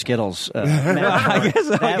listen to the Skittles. I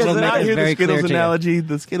guess I hear the Skittles analogy.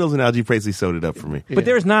 The Skittles analogy basically sewed it up for me. But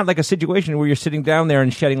there's not like a situation where you're sitting down there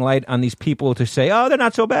and shedding light on these people to say, "Oh, they're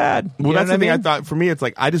not so bad." Well, that's the thing. I thought for me, it's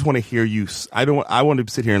like I just want to hear you. I want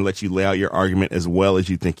to sit here and let you lay out your argument as well as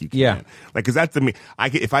you think you can. Yeah. Like, because that's me.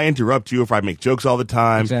 If I interrupt you, if I make jokes all the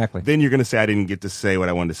time, exactly, then you're going to say I didn't get to say what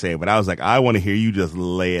I wanted to say. But I was like, I want to hear you just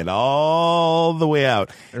lay it all the way out.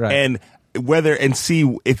 Right. And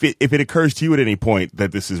see if it occurs to you at any point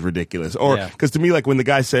that this is ridiculous, or because to me, like when the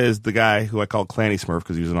guy who I call Clanny Smurf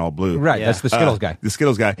because he was in all blue, right? That's the Skittles guy. The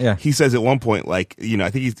Skittles guy. Yeah. He says at one point, like, I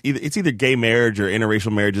think it's either gay marriage or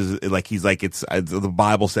interracial marriages. Like he's like the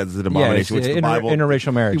Bible says it's an abomination. Yeah, the Bible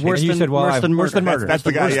interracial marriage. Worse than murder. That's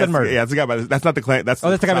the guy. That's the guy. That's not the Clan. That's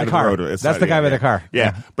the guy by the car. That's the guy by the car.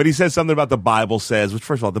 Yeah, but he says something about the Bible says, which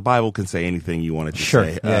first of all, the Bible can say anything you want it to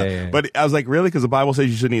say. Yeah. But I was like, really? Because the Bible says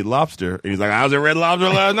you shouldn't eat lobster. And he's like, I was at Red Lobster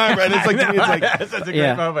last night. And it's like, to me, it's like, that's such a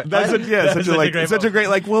great moment. Such a great,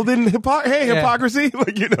 like, well, then, hypocrisy.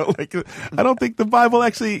 Like, you know, like, I don't think the Bible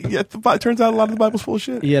actually, it turns out a lot of the Bible's full of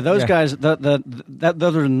shit. Yeah, those guys, those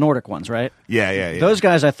are the Nordic ones, right? Yeah. Those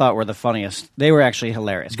guys I thought were the funniest. They were actually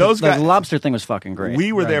hilarious. Those guys, the lobster thing was fucking great.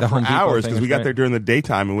 We were there the for Home Depot hours thing because we got there during the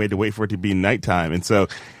daytime and we had to wait for it to be nighttime. And so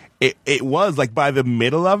it was like by the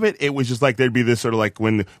middle of it, it was just like there'd be this sort of like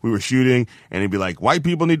when we were shooting and it'd be like, white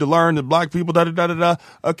people need to learn that black people, da-da-da-da-da.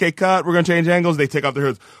 Okay, cut. We're going to change angles. They take off their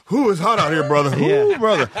hoods. Who is hot out here, brother? Who,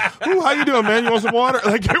 brother? Who, how you doing, man? You want some water?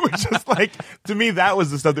 Like, it was just like, to me, that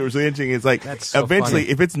was the stuff that was really interesting. It's like, so eventually,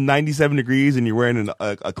 funny. if it's 97 degrees and you're wearing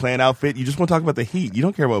a Klan outfit, you just want to talk about the heat. You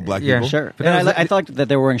don't care about black people. Sure. And I thought that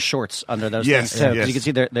they were wearing shorts under those things, too. Because you can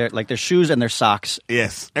see their shoes and their socks.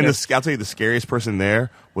 Yes. And I'll tell you, the scariest person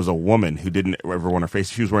there was a woman who didn't ever want her face.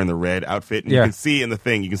 She was wearing the red outfit. And you can see in the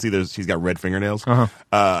thing, you can see she's got red fingernails.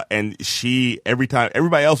 And every time,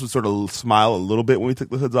 everybody else would sort of smile a little bit when we took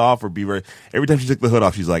the hoods off or be every time she took the hood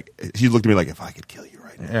off, she looked at me like, if I could kill you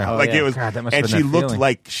right now. It was, God, that must and have she been that looked feeling.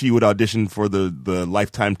 like she would audition for the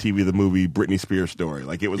Lifetime TV, the movie Britney Spears story.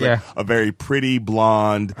 Like, it was like a very pretty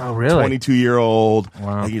blonde, 22-year-old.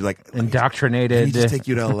 Wow. Like, he's like, indoctrinated. Let me just take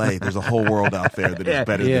you to LA. There's a whole world out there that is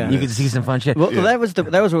better than You this. could see some fun shit. Well, that was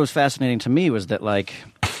what was fascinating to me was that, like,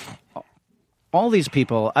 all these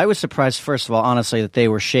people, I was surprised, first of all, honestly, that they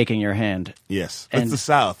were shaking your hand. Yes. And It's the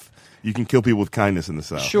South. You can kill people with kindness in the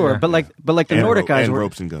South. Sure, but like the Nordic guys and were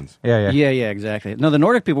ropes and guns. Yeah, exactly. No, the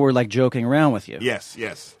Nordic people were like joking around with you. Yes.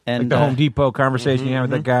 And like the Home Depot conversation you had with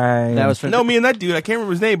that guy. That was No, me and that dude, I can't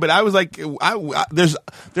remember his name, but I was like, there's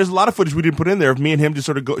a lot of footage we didn't put in there of me and him just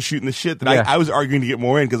sort of shooting the shit that I was arguing to get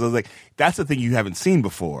more in because I was like, that's the thing you haven't seen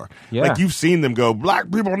before. Yeah. Like, you've seen them go, black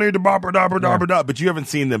people need to but you haven't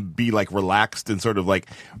seen them be like relaxed and sort of like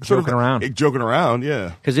Joking around,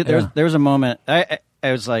 yeah. Because there was a moment.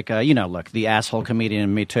 I was like, look, the asshole comedian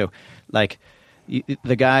in me too. Like,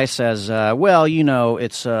 the guy says, well,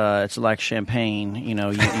 it's like champagne. You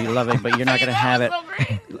love it, but you're not going to have it.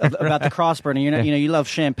 About the cross burning, you love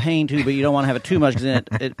champagne too, but you don't want to have it too much because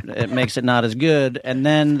it makes it not as good. And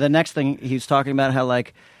then the next thing he's talking about how,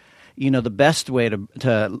 like, the best way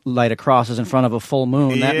to light a cross is in front of a full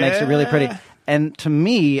moon. That makes it really pretty. And to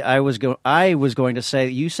me, I was going to say,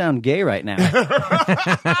 you sound gay right now.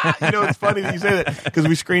 It's funny that you say that because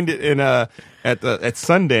we screened it at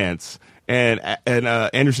Sundance. And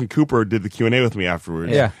Anderson Cooper did the Q&A with me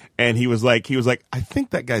afterwards. Yeah. And he was like, I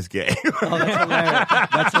think that guy's gay. Oh,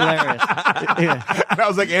 that's hilarious. Yeah. And I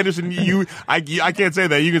was like, Anderson, I can't say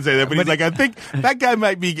that. You can say that. But he's like, I think that guy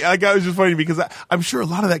might be. Like, it was just funny because I'm sure a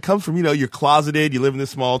lot of that comes from, you're closeted, you live in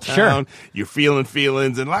this small town, you're feeling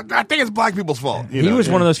feelings, and like, I think it's black people's fault. He was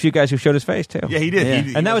one of those few guys who showed his face too. Yeah, he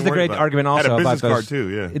did. And that was the great argument also had a about business those. card too.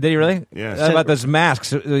 Yeah. Did he really? Yeah. About those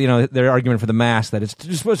masks. Their argument for the mask that it's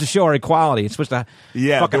supposed to show our equality. It's supposed to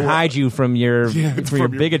fucking hide you from your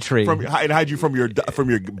bigotry. And hide you from your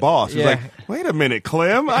boss. He's like, wait a minute,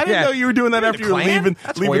 Clem. I didn't know you were doing that after you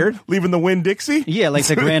were leaving the Winn-Dixie. Yeah, like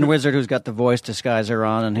the Grand Wizard who's got the voice disguiser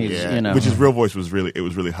on, and he's which his real voice was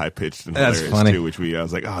really high pitched and That's hilarious funny. too. Which I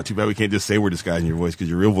was like, oh, too bad we can't just say we're disguising your voice because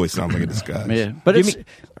your real voice sounds like a disguise. Yeah, but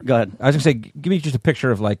go ahead. I was gonna say, give me just a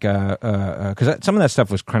picture of like, because some of that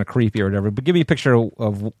stuff was kind of creepy or whatever. But give me a picture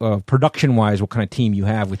of production wise, what kind of team you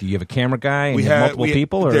have with you. You have a camera guy and you have multiple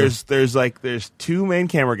people. Or? There's two main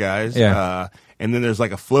camera guys. Yeah. And then there's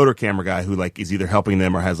like a floater camera guy who like is either helping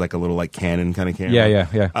them or has like a little like Canon kind of camera.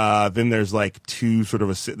 Yeah. Then there's like two sort of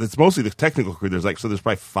that's mostly the technical crew. There's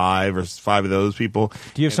probably five of those people.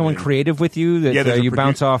 Do you have someone creative with you that you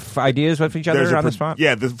bounce off ideas with each other on the spot?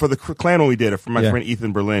 Yeah, for the Clan one we did, my friend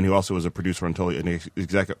Ethan Berlin, who also was a producer on an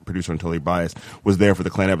executive producer on Totally Biased, was there for the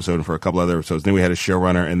Clan episode and for a couple other episodes. Then we had a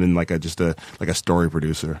showrunner and then like a story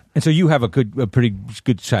producer. And so you have a pretty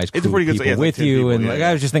good sized crew it's a pretty good people with you. People, and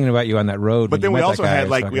I was just thinking about you on that road. But then we also had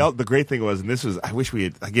the great thing was, and this was, I wish we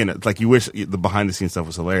had, again, it's like you wish the behind the scenes stuff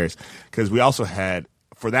was hilarious because we also had,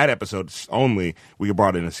 for that episode only, we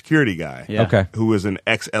brought in a security guy. Yeah. Okay. Who was an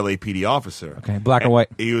ex-LAPD officer. Okay, black or white?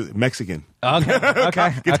 He was Mexican.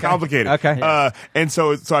 Okay. Gets complicated. Okay. And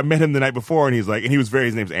so I met him the night before, and he's like, and he was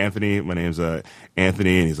his name's Anthony. My name's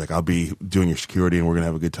Anthony, and he's like, I'll be doing your security, and we're gonna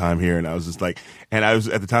have a good time here. And I was just like, and I was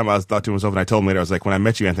at the time I was thought to myself, and I told him later, I was like, when I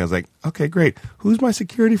met you, Anthony, I was like, okay, great. Who's my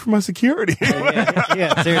security for my security?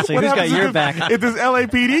 Yeah, seriously, who's got your back? If this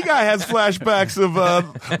LAPD guy has flashbacks of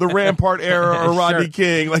the Rampart era or Rodney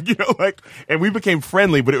King, and we became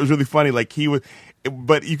friendly, but it was really funny. Like he was.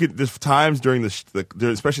 but you could. There's times during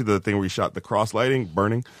especially the thing where you shot the cross lighting,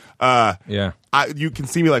 burning. You can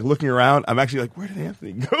see me like looking around. I'm actually like, where did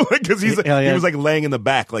Anthony go? Because he was like laying in the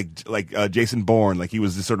back, like Jason Bourne, like he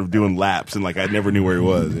was just sort of doing laps, and like I never knew where he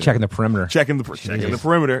was. Checking the perimeter. Checking the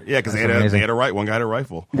perimeter. Yeah, because they had one guy had a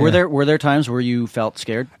rifle. Were there times where you felt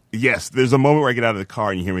scared? Yes, there's a moment where I get out of the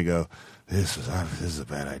car and you hear me go, This is a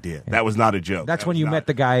bad idea. That was not a joke. That's when you met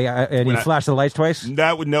the guy and he flashed the lights twice? It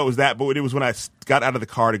was that, but it was when I got out of the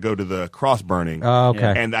car to go to the cross burning. Oh,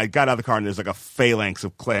 okay. And I got out of the car and there's like a phalanx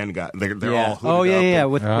of Klan guys. They're all hooded up. Yeah.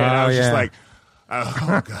 And I was just like,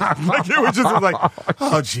 oh, God. Like, it was just like,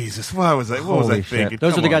 oh, Jesus. What was I thinking?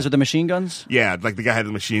 Those are the guys with the machine guns? Yeah, like the guy had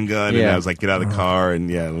the machine gun, and I was like, get out of the car, and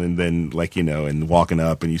then like, and walking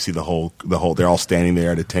up, and you see the whole, they're all standing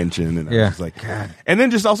there at attention, and I was like, God. And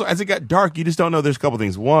then just also, as it got dark, you just don't know, there's a couple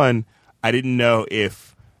things. One, I didn't know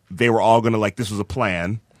if they were all going to, like, this was a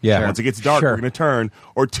plan. Yeah. Once it gets dark, we're going to turn.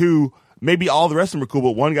 Or two, maybe all the rest of them are cool,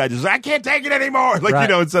 but one guy just, I can't take it anymore. Like,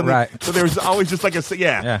 and suddenly, so there was always just like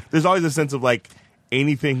there's always a sense of like,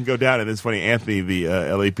 anything can go down, and it's funny. Anthony, the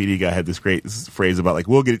LAPD guy, had this great phrase about like,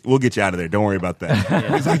 "We'll get you out of there. Don't worry about that."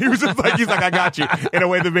 He's like, "I got you," in a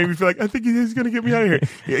way that made me feel like I think he's going to get me out of here.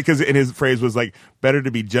 Because in his phrase was like, "Better to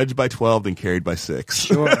be judged by 12 than carried by 6."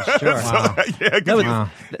 Sure. Wow.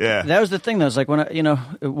 That was the thing. That was like when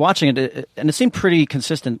watching it, and it seemed pretty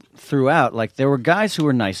consistent throughout. Like there were guys who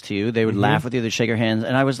were nice to you. They would laugh with you. They'd shake your hands,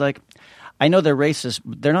 and I was like, I know they're racist.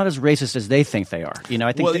 They're not as racist as they think they are.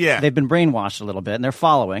 I think they've been brainwashed a little bit, and they're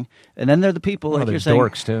following. And then they're the people, like you're saying,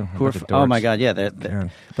 dorks too. Oh my God, yeah.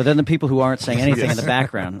 But then the people who aren't saying anything in the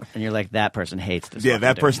background, and you're like, that person hates this. Yeah,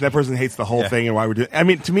 that person hates the whole thing, and why we're doing. I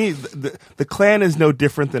mean, to me, the Klan is no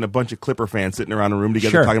different than a bunch of Clipper fans sitting around a room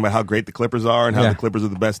together talking about how great the Clippers are and how the Clippers are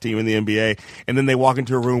the best team in the NBA. And then they walk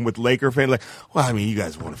into a room with Laker fans, like, well, I mean, you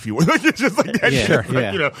guys won a few. It's just like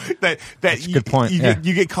that. That's a good point.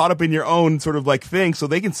 You get caught up in your own sort of like thing. So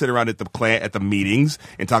they can sit around at the meetings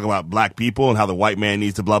and talk about black people and how the white man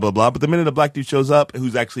needs to blah, blah, blah. But the minute a black dude shows up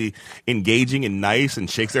who's actually engaging and nice and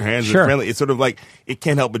shakes their hands and is friendly, it's sort of like it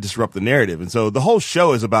can't help but disrupt the narrative. And so the whole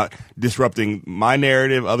show is about disrupting my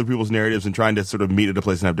narrative, other people's narratives, and trying to sort of meet at a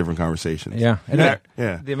place and have different conversations. Yeah. And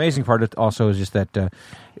the amazing part also is just that the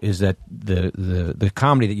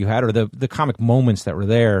comedy that you had, or the comic moments that were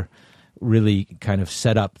there, really kind of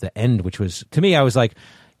set up the end, which was, to me, I was like,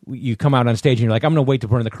 you come out on stage and you're like, I'm going to wait to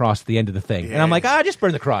burn the cross at the end of the thing. Yeah. And I'm like, just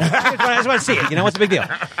burn the cross. I just want to see it. What's the big deal?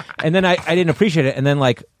 And then I didn't appreciate it. And then,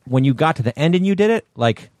 like, when you got to the end and you did it,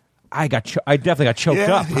 like, I definitely got choked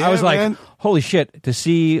up. I was like, holy shit, to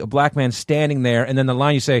see a black man standing there, and then the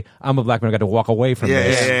line you say, I'm a black man, I got to walk away from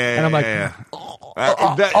this. And I'm like,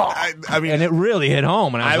 I mean, and it really hit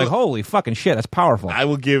home, and I was like, holy fucking shit, that's powerful. I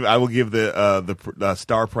will give the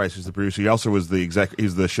Star Price, who's the producer. He also was he's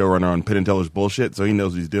the showrunner on Penn and Teller's Bullshit, so he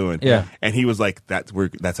knows what he's doing. Yeah. And he was like, that's how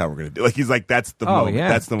we're going to do it. Like, he's like, that's the moment. Yeah.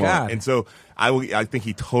 That's the moment. God. And so I think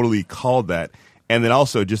he totally called that. And then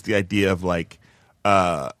also just the idea of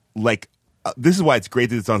this is why it's great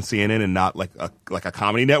that it's on CNN and not like a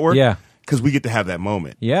comedy network. Yeah. Because we get to have that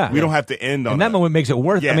moment. Yeah. We don't have to end on and that moment makes it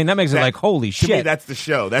worth it. I mean, that makes it like, holy shit. To me, that's the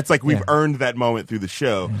show. That's like we've earned that moment through the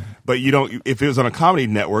show. Yeah. But you don't, if it was on a comedy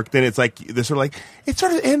network, then it's like, they're sort of like, it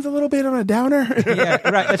sort of ends a little bit on a downer. Yeah,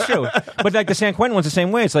 right. That's true. But like the San Quentin one's the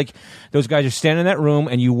same way. It's like those guys are standing in that room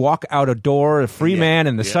and you walk out a door, a free man,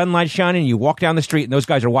 and the sunlight shining, and you walk down the street and those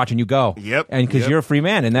guys are watching you go. Yep. And because you're a free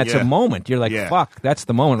man, and that's a moment. You're like, fuck, that's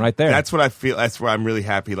the moment right there. That's what I feel. That's where I'm really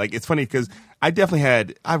happy. Like, it's funny because I've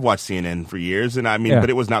watched CNN for years, and I mean,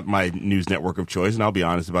 but it was not my news network of choice, and I'll be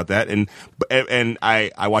honest about that. And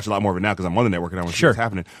I watch a lot more of it now because I'm on the network and I want to see what's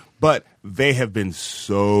happening. But they have been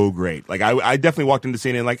so great. Like, I definitely walked into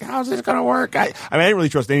CNN like, how's this going to work? I mean, I didn't really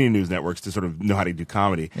trust any news networks to sort of know how to do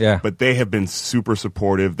comedy. Yeah. But they have been super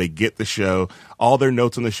supportive. They get the show. All their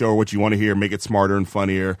notes on the show are what you want to hear, make it smarter and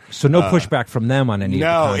funnier. So no pushback from them on any of the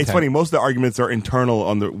content. It's funny. Most of the arguments are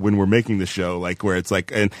internal when we're making the show, like where it's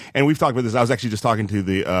like, and we've talked about this. I was actually just talking to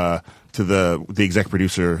the exec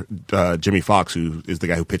producer, Jimmy Fox, who is the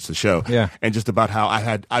guy who pitched the show. Yeah. And just about how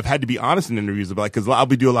I've had to be honest in interviews about, because I'll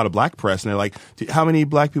do a lot of black press, and they're like, how many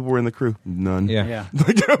black people were in the crew? None. Yeah.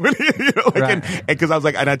 And because I was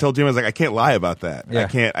like, and I told Jim, I was like, I can't lie about that.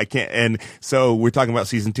 Yeah. I can't. And so we're talking about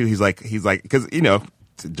season 2. He's like, because,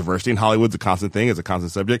 diversity in Hollywood's a constant thing. It's a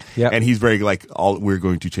constant subject. Yep. And he's very like, we're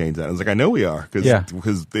going to change that. I was like, I know we are.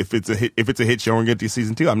 Because if it's a hit show and we're going to do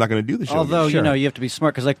season 2, I'm not going to do the show. Although, you have to be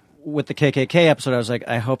smart, because like with the KKK episode, I was like,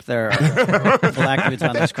 I hope there are black dudes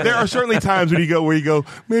on this crew. There are certainly times when you go,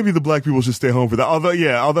 maybe the black people should stay home for that. Although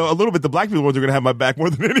a little bit, the black people ones are going to have my back more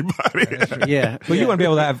than anybody. Yeah. But you want to be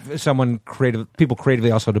able to have people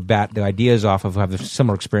creatively also to bat the ideas off of who have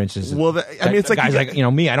similar experiences. Well, it's like guys like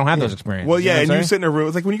me. I don't have those experiences. Well, yeah, you know and you sit in a room.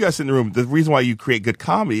 It's like when you guys sit in a room. The reason why you create good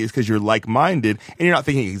comedy is because you're like-minded and you're not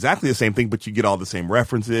thinking exactly the same thing, but you get all the same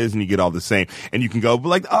references and you get all the same, and you can go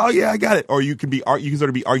like, oh yeah, I got it, or you can sort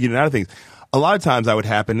of be arguing out of things. A lot of times I would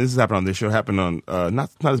happen, this has happened on this show, happened on, not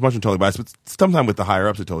as much on Totally Biased, but sometime with the higher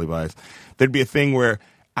ups at Totally Biased, there'd be a thing where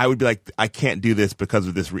I would be like, I can't do this because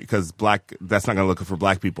of this, because that's not going to look good for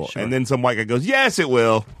black people. Sure. And then some white guy goes, yes, it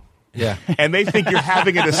will. Yeah. And they think you're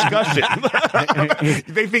having a discussion.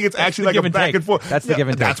 They think it's actually like a back and forth. That's the give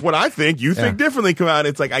and take. That's what I think. You think differently. Come out.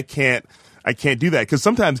 It's like, I can't do that, because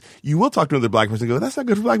sometimes you will talk to another black person and go, that's not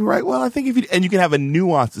good for black people, right? Well, I think and you can have a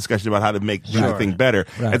nuanced discussion about how to make the thing better,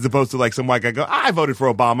 as opposed to like some white guy go, I voted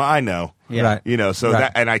for Obama, I know. Yeah. Right. You know, so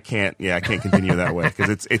that, and I can't continue that way,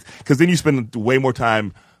 because then you spend way more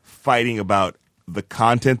time fighting about the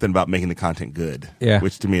content than about making the content good. Yeah.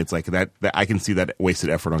 Which to me, it's like that I can see that wasted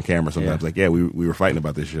effort on camera sometimes. Yeah. Like, we were fighting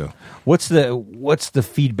about this show. What's the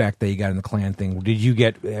feedback that you got in the Klan thing? Did you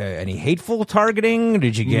get any hateful targeting?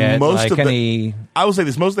 Did you get any? I will say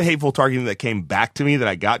this: most of the hateful targeting that came back to me that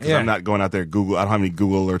I got, because I'm not going out there Google. I don't have any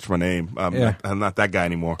Google alerts for my name. I'm not that guy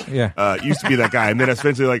anymore. Yeah. Used to be that guy, and then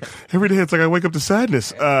eventually, like every day, it's like I wake up to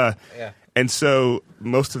sadness. And so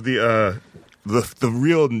most of the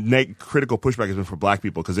real critical pushback has been for black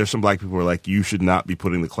people, because there's some black people who are like, you should not be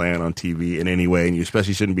putting the Klan on TV in any way, and you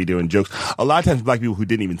especially shouldn't be doing jokes. A lot of times black people who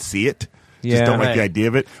didn't even see it just don't like the idea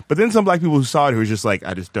of it. But then some black people who saw it who was just like,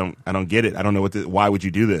 I don't get it. I don't know why would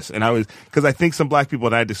you do this? And because I think some black people,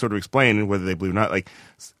 and I had to sort of explain whether they believe it or not, like,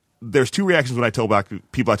 there's two reactions when I tell black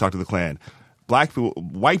people I talk to the Klan. White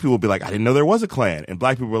people will be like, I didn't know there was a Klan. And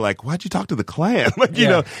black people were like, why'd you talk to the Klan? Like, you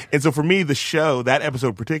know. And so for me, the show, that episode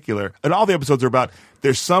in particular, and all the episodes are about,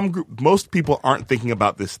 there's some group, most people aren't thinking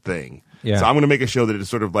about this thing. Yeah. So I'm going to make a show that is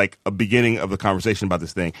sort of like a beginning of the conversation about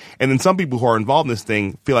this thing. And then some people who are involved in this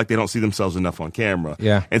thing feel like they don't see themselves enough on camera.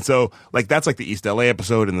 Yeah. And so, like, that's like the East LA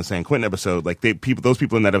episode and the San Quentin episode. Like, those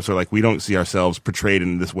people in that episode are like, we don't see ourselves portrayed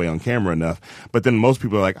in this way on camera enough. But then most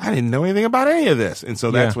people are like, I didn't know anything about any of this. And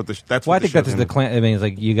so that's what the I think that's the Klan. I mean, it's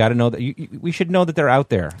like, you got to know that we should know that they're out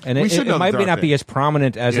there. And it might not be as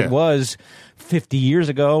prominent as it was 50 years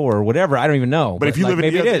ago or whatever. I don't even know. But if you live in,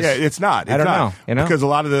 maybe it is. Yeah, it's not. I don't know. You know, because a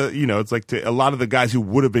lot of the, it's like a lot of the guys who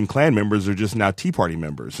would have been Klan members are just now Tea Party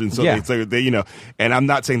members, and so it's like they, And I'm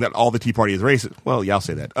not saying that all the Tea Party is racist. Well, yeah, I'll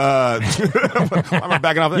say that. I'm not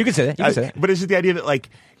backing off. You can say that. But it's just the idea that like.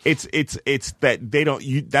 It's that they don't.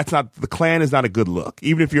 That's not, the Klan is not a good look.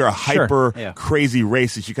 Even if you're a hyper crazy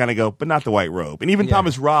racist, you kind of go, but not the white robe. And even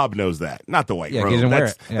Thomas Robb knows that, not the white robe.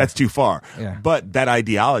 That's too far. Yeah. But that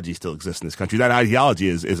ideology still exists in this country. That ideology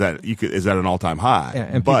is at an all time high. Yeah,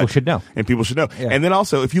 and people should know. Yeah. And then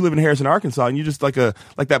also, if you live in Harrison, Arkansas, and you just like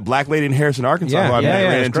that black lady in Harrison, Arkansas, who I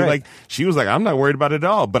ran into, like, she was like, I'm not worried about it at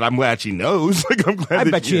all. But I'm glad she knows. Like, I'm glad. I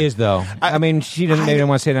bet she is, though. I mean, she doesn't maybe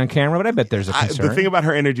want to say it on camera, but I bet there's a concern. The thing about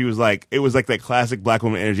her energy was like, it was like that classic black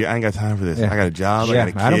woman energy. I ain't got time for this. I got a job. I got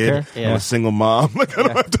a kid. I don't care. I'm a single mom. Like,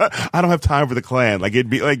 I don't have time for the Klan. Like, it'd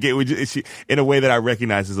be like, it would just, in a way that I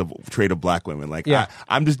recognize as a trait of black women. Like,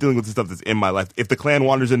 I'm just dealing with the stuff that's in my life. If the Klan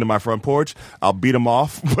wanders into my front porch, I'll beat them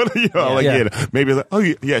off. But maybe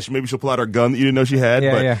like, maybe she'll pull out her gun that you didn't know she had.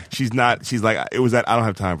 But she's not. She's like, it was that I don't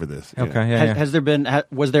have time for this. Okay. Has there been?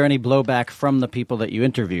 Was there any blowback from the people that you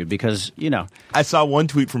interviewed? Because I saw one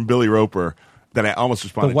tweet from Billy Roper that I almost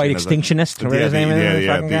responded to. The white extinctionist?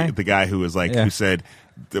 The guy who was like, who said,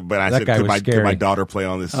 but I said, could my daughter play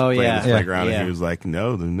on this playground? And he was like,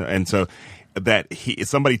 no. And so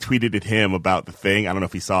somebody tweeted at him about the thing. I don't know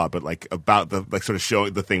if he saw it, but like about the sort of show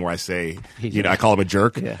the thing where I say, I call him a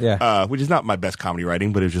jerk, which is not my best comedy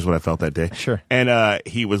writing, but it was just what I felt that day. Sure. And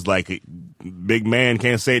he was like, big man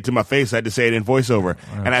can't say it to my face. I had to say it in voiceover.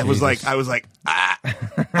 And I was like,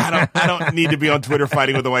 I don't need to be on Twitter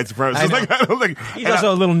fighting with the white supremacists. He's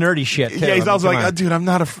also a little nerdy shit, too. Yeah, he's also like, dude, I'm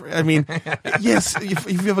not afraid. I mean, yes,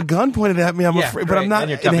 if you have a gun pointed at me, I'm afraid, but I'm not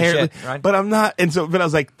inherently. Right? But I'm not. And so, but I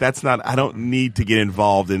was like, I don't need to get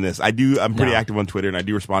involved in this. I'm pretty active on Twitter, and I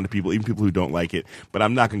do respond to people, even people who don't like it. But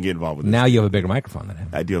I'm not going to get involved with this. Now you have a bigger microphone than him.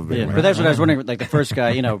 I do have a bigger microphone. But that's what I was wondering. Like the first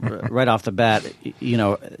guy, right off the bat,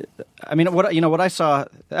 I mean, what I saw.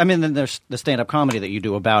 I mean, then there's the stand-up comedy that you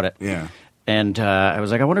do about it. Yeah. And I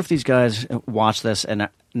was like, I wonder if these guys watch this and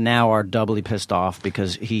now are doubly pissed off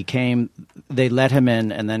because he came, they let him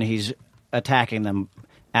in, and then he's attacking them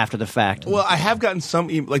after the fact. Well, I have gotten some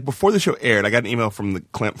like before the show aired. I got an email from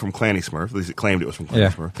from Clanny Smurf. At least it claimed it was from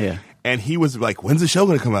Clanny Smurf. Yeah, and he was like, "When's the show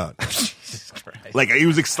going to come out?" Jesus Christ! Like he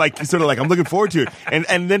was sort of like, "I'm looking forward to it,"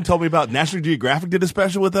 and then told me about National Geographic did a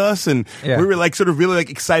special with us, and we were like sort of really like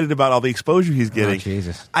excited about all the exposure he's getting. Oh,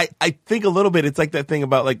 Jesus! I think a little bit. It's like that thing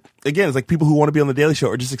about like again, it's like people who want to be on the Daily Show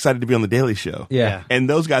are just excited to be on the Daily Show. Yeah, and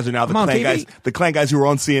those guys are now the Klan guys who are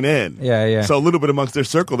on CNN. Yeah. So a little bit amongst their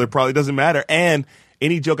circle, there probably doesn't matter, and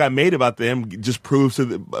any joke I made about them just proves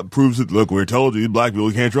that look, we told you black people,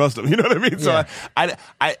 we can't trust them. You know what I mean? So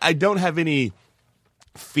I don't have any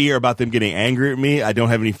fear about them getting angry at me. I don't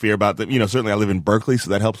have any fear about them. You know, certainly I live in Berkeley, so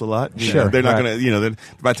that helps a lot. Sure, they're not going to.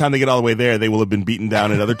 By the time they get all the way there, they will have been beaten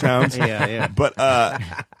down in other towns. Yeah. But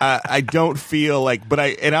I don't feel like. But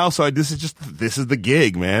this is the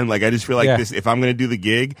gig, man. Like I just feel like this. If I'm going to do the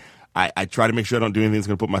gig, I try to make sure I don't do anything that's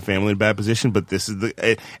going to put my family in a bad position, but this is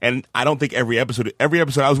and I don't think every episode, I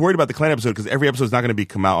was worried about the Klan episode because every episode is not going to be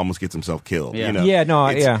Kamau almost gets himself killed. Yeah. You know?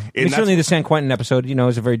 Certainly the San Quentin episode,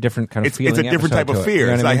 is a very different kind of feeling. It's a different type of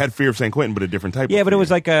fear. I had fear of San Quentin, but a different type of fear. Yeah, but it was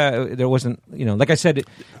like, there wasn't, like I said,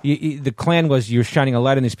 the Klan was, you're shining a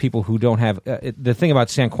light on these people who don't have, the thing about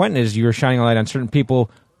San Quentin is you're shining a light on certain people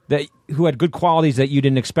who had good qualities that you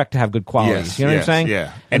didn't expect to have good qualities. Yes, you know what I'm saying?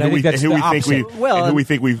 Yeah. And I think that's the opposite. Who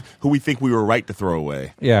we think we were right to throw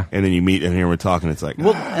away. Yeah. And then you meet and here we're talking. It's like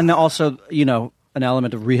and also an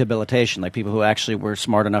element of rehabilitation, like people who actually were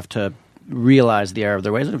smart enough to realize the error of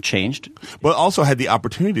their ways and have changed. But also had the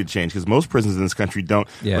opportunity to change because most prisons in this country don't.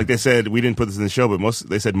 Yeah. Like they said, we didn't put this in the show, but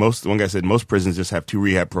one guy said most prisons just have 2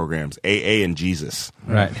 rehab programs, AA and Jesus.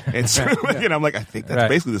 Right. And so I'm like, I think that's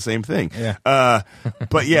basically the same thing. Yeah.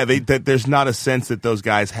 But yeah, there's not a sense that those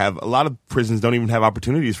guys have. A lot of prisons don't even have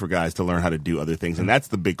opportunities for guys to learn how to do other things, and that's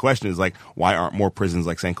the big question: is like, why aren't more prisons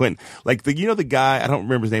like San Quentin? Like the guy, I don't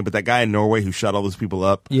remember his name, but that guy in Norway who shot all those people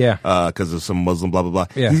up, because of some Muslim blah blah blah.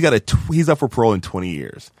 Yeah. He's up for parole in 20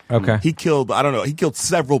 years. Okay. He killed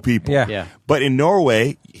several people. Yeah. But in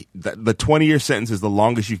Norway, the 20-year sentence is the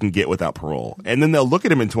longest you can get without parole. And then they'll look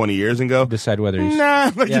at him in 20 years and go, decide whether he's...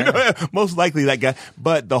 Nah, most likely that guy.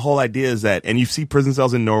 But the whole idea is that, and you see prison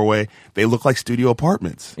cells in Norway, they look like studio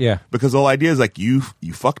apartments. Yeah. Because the whole idea is like, you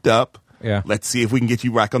fucked up. Yeah. Let's see if we can get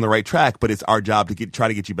you back on the right track, but it's our job to try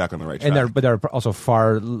to get you back on the right track. And there are also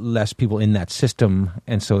far less people in that system,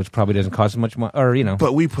 and so it probably doesn't cost as much money,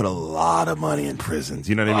 But we put a lot of money in prisons.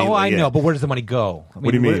 You know what I mean? Oh, I know, but where does the money go?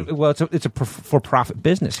 What do you mean? Well, it's a for-profit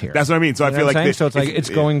business here. That's what I mean. So I feel like so it's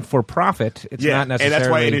going for profit. It's not necessarily. And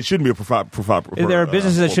that's why it shouldn't be a profit. There are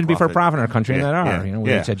businesses that shouldn't be for profit in our country, and that are.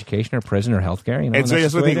 Whether it's education or prison or healthcare. And so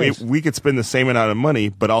that's the thing. We could spend the same amount of money,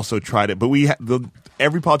 but also try to. But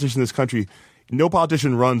every politician in this country. No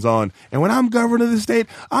politician runs on, and when I'm governor of the state,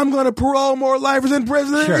 I'm going to parole more lifers in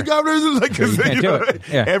prison than the governors.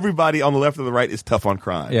 Everybody on the left or the right is tough on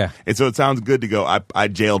crime. Yeah. And so it sounds good to go, I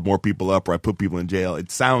jailed more people up or I put people in jail.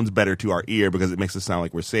 It sounds better to our ear because it makes us sound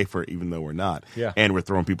like we're safer even though we're not. Yeah. And we're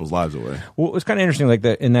throwing people's lives away. Well, it's kind of interesting like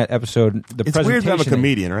in that episode, the it's presentation. Weird that I'm a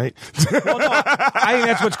comedian, right? Well, no, I think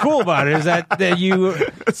that's what's cool about it is that you...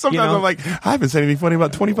 Sometimes I'm like, I haven't said anything funny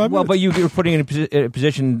about 25 minutes. Well, but you're putting in a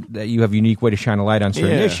position that you have a unique way to shine a light on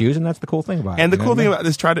certain issues, and that's the cool thing about it. And the cool thing about it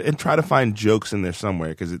is try to find jokes in there somewhere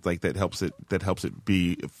because it's like that helps it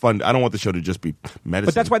be fun. I don't want the show to just be medicine.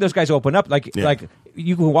 But that's why those guys open up. Like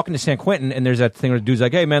you can walk into San Quentin and there's that thing where the dude's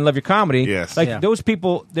like, "Hey man, love your comedy." Yes. Those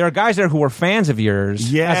people, there are guys there who are fans of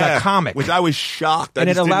yours as a comic, which I was shocked. And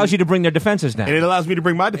it allows you to bring their defenses down. And it allows me to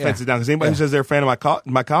bring my defenses down because anybody who says they're a fan of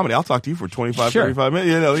my comedy, I'll talk to you for 25, 35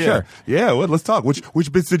 minutes. Sure. Yeah. Well, let's talk.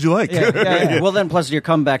 Which bits did you like? Well, then plus you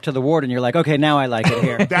come back to the ward and you're like, okay, now I like it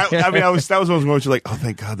here. That was one of those moments you're like, oh,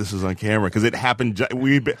 thank God this is on camera because it happened.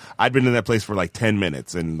 I'd been in that place for like 10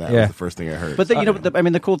 minutes and that was the first thing I heard. But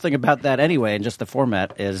the cool thing about that anyway, and just the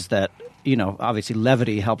format is that obviously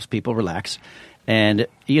levity helps people relax, and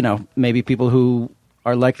maybe people who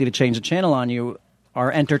are likely to change the channel on you are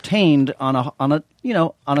entertained on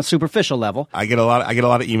a superficial level. I get a lot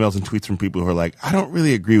of emails and tweets from people who are like, I don't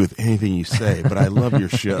really agree with anything you say, but I love your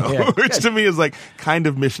show, which to me is like kind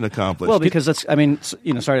of mission accomplished. Well, because sorry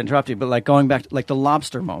to interrupt you, but like going back to like the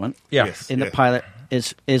lobster moment, in the pilot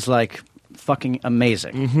is like fucking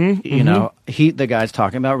amazing. The guy's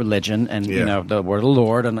talking about religion and the word of the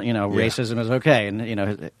Lord and racism is okay,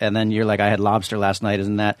 and then you're like, I had lobster last night,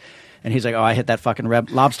 isn't that? And he's like, "Oh, I hit that fucking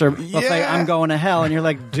lobster buffet. I'm going to hell." And you're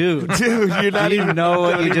like, "Dude, you're not even know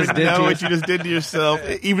what you just did. What you just did to yourself."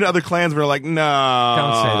 Even other Klansmen are like, "No,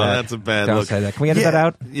 don't say that. That's a bad don't look." Say that. Can we edit that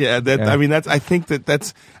out? Yeah, I mean, I think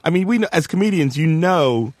that's. I mean, we know, as comedians,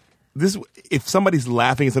 if somebody's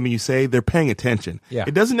laughing at something you say, they're paying attention. Yeah.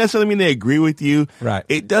 It doesn't necessarily mean they agree with you. Right.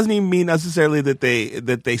 It doesn't even mean necessarily that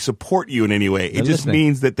they support you in any way. It just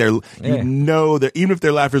means that you know that even if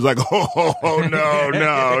their laughter is like, oh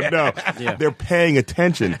no, they're paying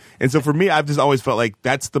attention. And so for me, I've just always felt like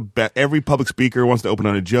that's the best. Every public speaker wants to open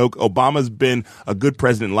on a joke. Obama's been a good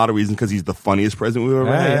president in a lot of reasons because he's the funniest president we've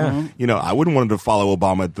ever had. Yeah. You know, I wouldn't want him to follow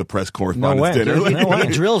Obama at the press correspondence dinner. He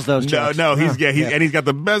drills those jokes. No, he's got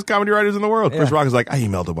the best comedy writers in the world. Chris Rock is like, I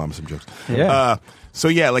emailed Obama some jokes. Yeah.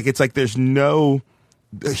 It's like there's no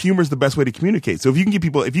humor's the best way to communicate. So if you can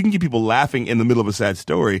get people laughing in the middle of a sad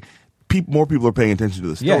story, more people are paying attention to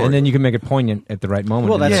the story. Yeah, and then you can make it poignant at the right moment.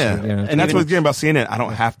 Well, that's and that's what's great about CNN. I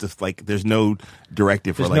don't have to there's no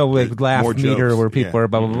directive for no laugh more meter jokes. where people are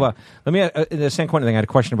blah blah blah. Let me the San Quentin thing. I had a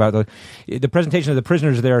question about the presentation of the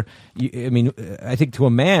prisoners there. I think to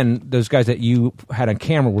a man, those guys that you had on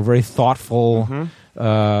camera were very thoughtful.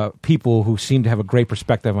 People who seemed to have a great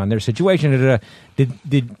perspective on their situation.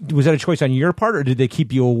 Was that a choice on your part, or did they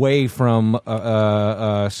keep you away from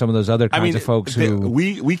some of those other kinds of folks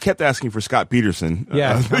we kept asking for Scott Peterson?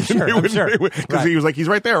 Yeah, I'm sure. Because he was like, he's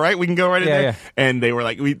right there, right? We can go right in there. Yeah. And they were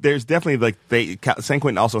like, there's definitely San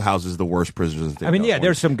Quentin also houses the worst prisoners.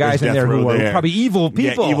 There's some guys in there who are probably evil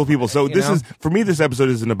people. Yeah, evil people. So for me, this episode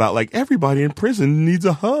isn't about like everybody in prison needs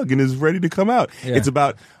a hug and is ready to come out. Yeah. It's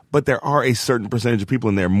about. But there are a certain percentage of people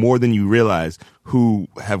in there, more than you realize, who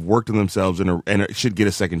have worked on themselves and should get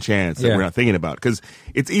a second chance that we're not thinking about. Because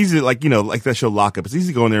it's easy, like that show Lock Up. It's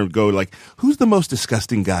easy to go in there and go like, who's the most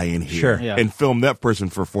disgusting guy in here? Sure. Yeah. And film that person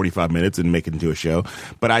for 45 minutes and make it into a show.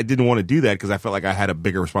 But I didn't want to do that because I felt like I had a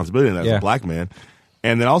bigger responsibility than that as a black man.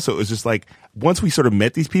 And then also it was just like, once we sort of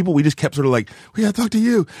met these people, we just kept sort of like, we got to talk to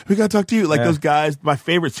you. Like those guys, my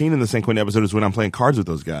favorite scene in the San Quentin episode is when I'm playing cards with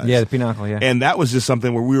those guys. Yeah, the Pinochle, yeah. And that was just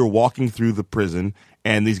something where we were walking through the prison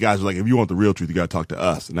and these guys were like, if you want the real truth, you got to talk to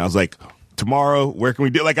us. And I was like, tomorrow, where can we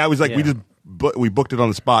do? Like, I was like, we booked it on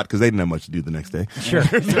the spot because they didn't have much to do the next day. Sure.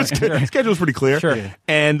 The schedule was pretty clear. Sure.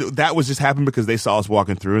 And that was just happened because they saw us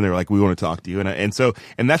walking through and they were like, we want to talk to you. And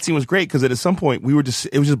that scene was great because at some point it was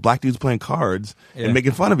just black dudes playing cards and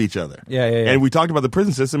making fun of each other. Yeah. And we talked about the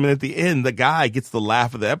prison system, and at the end, the guy gets the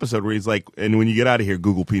laugh of the episode where he's like, and when you get out of here,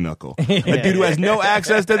 Google Pinochle. A dude who has no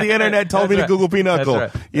access to the internet told me to Google Pinochle.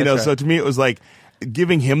 So to me it was like,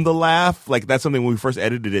 giving him the laugh, like that's something when we first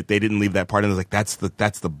edited it, they didn't leave that part in. I was like, that's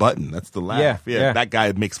the button, that's the laugh. Yeah. That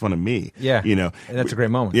guy makes fun of me. Yeah, and that's a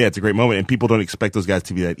great moment. Yeah, it's a great moment, and people don't expect those guys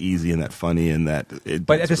to be that easy and that funny and that.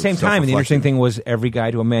 But at the same time, the interesting thing was every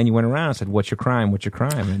guy to a man you went around said, "What's your crime? What's your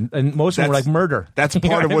crime?" And most of them were like murder. That's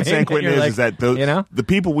part of what San Quentin is that the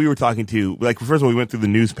people we were talking to, like first of all, we went through the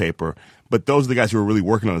newspaper. But those are the guys who are really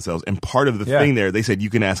working on themselves. And part of the thing there, they said you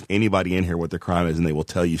can ask anybody in here what their crime is, and they will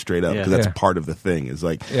tell you straight up because that's part of the thing. Is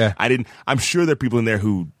like I'm sure there are people in there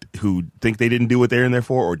who think they didn't do what they're in there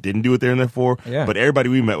for or didn't do what they're in there for. Yeah. But everybody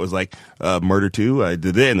we met was like, murder too. I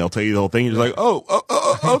did it, and they'll tell you the whole thing. You're just like,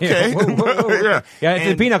 okay, whoa. At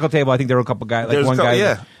the Pinochle table, I think there were a couple guys. Like one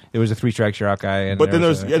guy. There was a 3 strike shot guy, and but then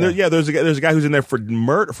there's a guy who's in there for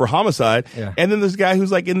murder, for homicide, and then there's a guy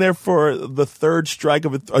who's like in there for the third strike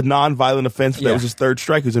of a non-violent offense that was his third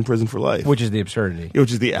strike, who's in prison for life, which is the absurdity,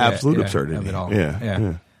 which is the absolute absurdity of it all.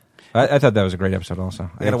 Yeah. I thought that was a great episode. Also,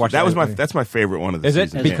 I got to watch that. That's my favorite one of the season.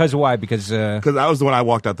 Is it? Because why? Because that was the one I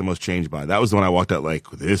walked out the most changed by. That was the one I walked out like,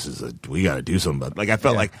 we got to do something about. Like I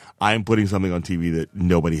felt like I'm putting something on TV that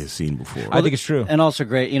nobody has seen before. I think it's true, and also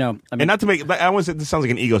great. And not to make. I want to say this sounds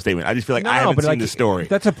like an ego statement. I just feel like I haven't seen the story.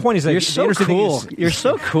 That's the point. Is that you're so cool. You're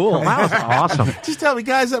so cool. Wow, that's awesome. Just tell me,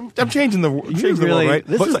 guys. I'm changing the world. Right?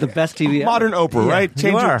 This is the best TV. Modern Oprah, right?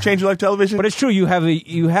 Change your life television. But it's true. You have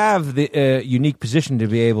the unique position to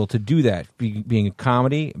be able to do that. Being a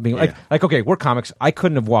comedy, like okay, we're comics. I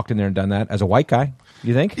couldn't have walked in there and done that as a white guy.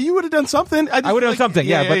 You think you would have done something? I would have done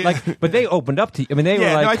something. But they opened up to you. I mean, they were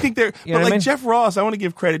like. No, I think they're. But like Jeff Ross, I want to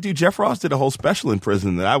give credit. Dude, Jeff Ross did a whole special in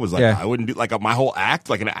prison that I was like, I wouldn't do like my whole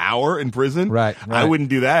act, like an hour in prison. Right. I wouldn't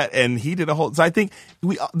do that, and he did a whole. So I think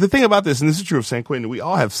the thing about this, and this is true of San Quentin, we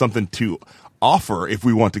all have something to offer if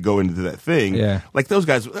we want to go into that thing. Yeah. Like those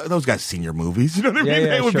guys seen your movies. You know what I mean?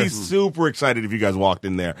 They would be super excited if you guys walked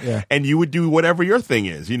in there. Yeah. And you would do whatever your thing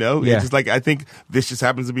is, you know? Yeah. It's just like, I think this just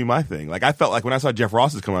happens to be my thing. Like I felt like when I saw Jeff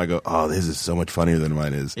Ross's come on, I go, oh, this is so much funnier than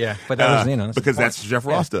mine is. Yeah. But that was, because that's what Jeff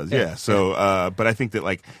Ross does. Yeah. So, but I think that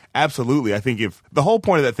like, absolutely, I think if the whole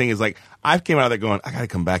point of that thing is like, I came out of there going, I got to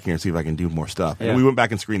come back here and see if I can do more stuff. And we went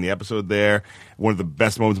back and screened the episode there. One of the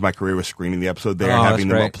best moments of my career was screening the episode there and having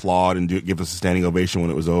them applaud and give us us a standing ovation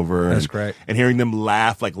when it was over. That's great. And hearing them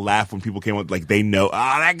laugh when people came up, like they know,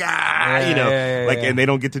 that guy, and they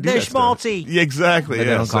don't get to do They're that stuff. schmaltzy. Yeah, exactly. But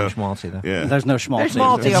they don't call him schmaltzy, though. Yeah. There's no schmaltzy. There's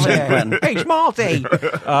schmaltzy over there. Hey,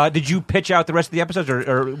 schmaltzy. Did you pitch out the rest of the episodes,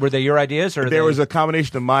 or were they your ideas? Or there was a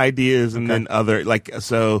combination of my ideas and then other,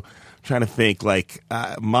 so... Trying to think,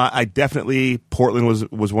 I definitely Portland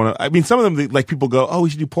was one of. I mean, some of them people go, oh, we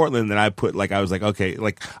should do Portland, and I put I was like, okay,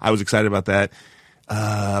 I was excited about that.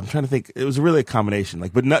 I'm trying to think. It was really a combination,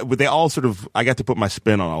 but they all sort of. I got to put my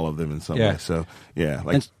spin on all of them in some way. So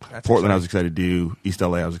Portland, exciting. I was excited to do. East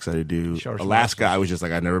LA, I was excited to do. Alaska, I was just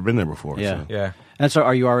I'd never been there before. Yeah, so. And so,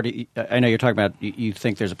 are you already? I know you're talking about. You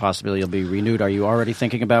think there's a possibility you'll be renewed. Are you already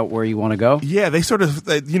thinking about where you want to go? Yeah, they sort of.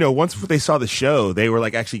 Once they saw the show, they were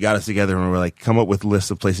actually got us together and were like, come up with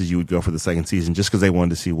lists of places you would go for the second season, just because they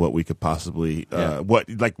wanted to see what we could possibly.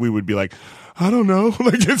 We would be like, I don't know,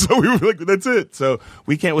 and so we were like, that's it. So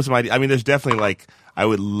we came with some ideas. I mean, there's definitely I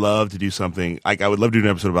would love to do something. I would love to do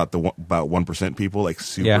an episode about about 1% people,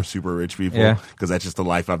 super rich people, because that's just the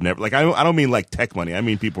life I've never. I don't mean tech money. I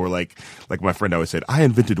mean people were like my friend always said, I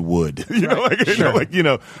invented wood.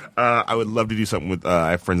 I would love to do something with.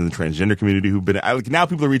 I have friends in the transgender community who've been. Now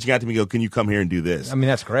people are reaching out to me, go, can you come here and do this? I mean,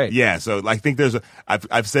 that's great. Yeah, so I think there's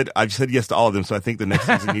I've said yes to all of them. So I think the next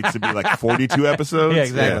season needs to be 42 episodes. Yeah,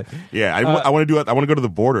 exactly. Yeah. I want to do it. I want to go to the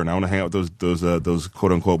border and I want to hang out with those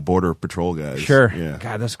quote unquote border patrol guys. Sure. Yeah.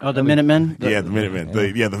 God, that's the Minutemen. The Minutemen.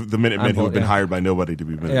 The Minutemen who have been hired by nobody to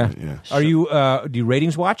be Minutemen. Yeah. Are you? Do you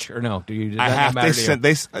ratings watch or no? Do you? I have.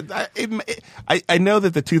 I know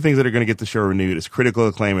that the two things that are going to get the show renewed is critical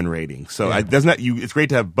acclaim and ratings. So it's great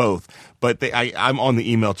to have both, but I'm on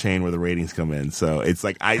the email chain where the ratings come in. So it's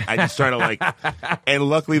I just try to and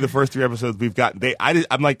luckily the first 3 episodes we've got they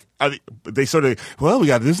sort of we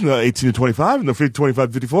got this in the 18 to 25 and the 25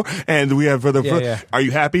 to 54 and we have are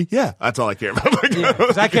you happy? Yeah, that's all I care about.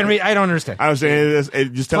 Because I can't read. I don't understand. I understand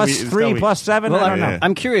it. Just tell me. +3, +7. Well, I don't know.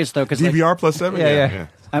 I'm curious though, because DVR +7. Yeah.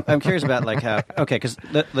 I'm curious about how because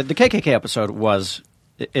the KKK episode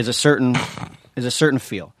is a certain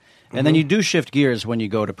feel. And then you do shift gears when you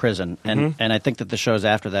go to prison, and I think that the shows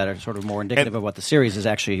after that are sort of more indicative of what the series is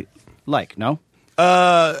actually like. No,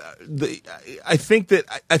 I think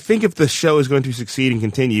if the show is going to succeed and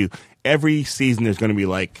continue, every season there's going to be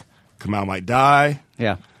Kamau might die.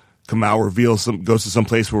 Yeah, Kamau goes to some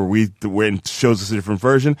place where it shows us a different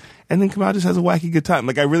version, and then Kamau just has a wacky good time.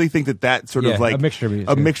 I really think that sort of a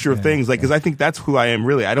mixture of things. Because I think that's who I am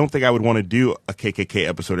really. I don't think I would want to do a KKK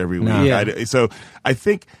episode every week. No. Yeah. So I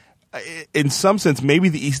think. In some sense, maybe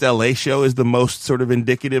the East LA show is the most sort of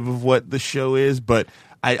indicative of what the show is, but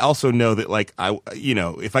I also know that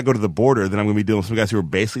if I go to the border, then I'm going to be dealing with some guys who are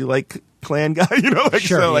basically Klan guys,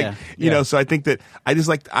 so I think that I just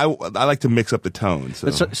I like to mix up the tone. So,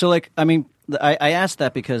 I asked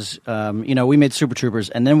that because we made Super Troopers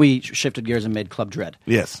and then we shifted gears and made Club Dread.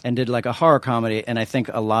 Yes, and did a horror comedy, and I think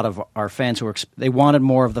a lot of our fans who they wanted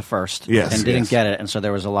more of the first, and didn't get it, and so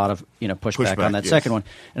there was a lot of pushback on that second one.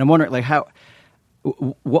 And I'm wondering how.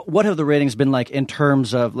 What have the ratings been like in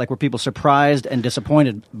terms of were people surprised and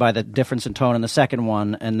disappointed by the difference in tone in the second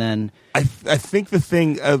one, and then I think the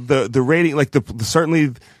thing the rating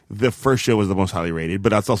certainly the first show was the most highly rated, but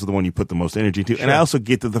that's also the one you put the most energy to. Sure. And I also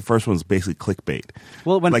get that the first one's basically clickbait.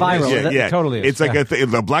 Well, it went viral. It totally is.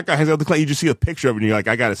 It's the black guy hangs out with the Klan. You just see a picture of it, and you're like,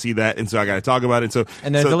 I got to see that, and so I got to talk about it. And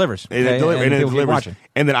then it delivers. And it delivers.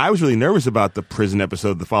 And then I was really nervous about the prison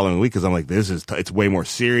episode the following week because I'm like, it's way more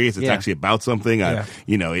serious. It's actually about something.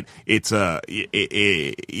 It's also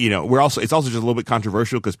just a little bit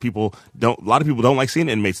controversial because a lot of people don't like seeing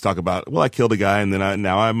inmates talk about, I killed a guy and then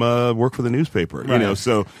now I'm work for the newspaper. Right.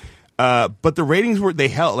 So. But the ratings it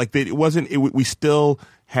held we still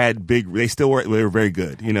had big. They were very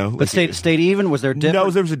good. But stayed even. Was there a dip? No,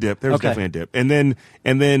 there was a dip. There was definitely a dip. And then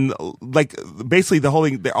basically the whole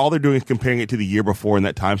thing. All they're doing is comparing it to the year before in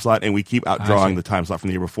that time slot, and we keep outdrawing the time slot from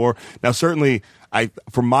the year before. Now, certainly.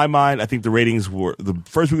 From my mind, I think the ratings were the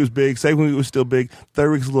first week was big, second week was still big,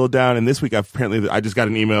 third week was a little down, and this week I just got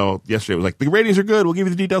an email yesterday. It was the ratings are good. We'll give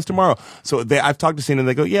you the details tomorrow. So I've talked to CNN and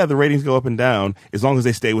they go, yeah, the ratings go up and down as long as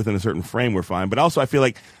they stay within a certain frame. We're fine. But also, I feel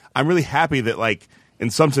I'm really happy that in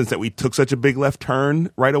some sense that we took such a big left turn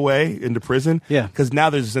right away into prison. Yeah. Because now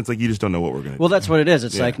there's a sense you just don't know what we're going to do. Well, that's what it is.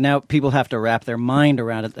 It's now people have to wrap their mind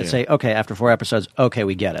around it and say, okay, after 4 episodes, okay,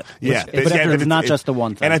 we get it. Yeah. But it's not just the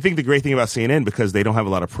one thing. And I think the great thing about CNN, because they don't have a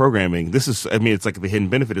lot of programming, it's the hidden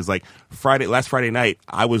benefit is last Friday night,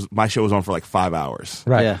 my show was on for 5 hours.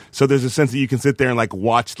 Right. Yeah. So there's a sense that you can sit there and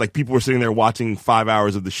watch, people were sitting there watching 5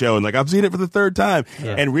 hours of the show and I've seen it for the third time.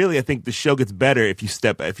 Yeah. And really, I think the show gets better if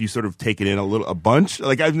you sort of take it in a bunch. much.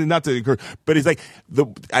 Like, I mean, not to encourage, but it's like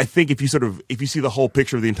I think if you see the whole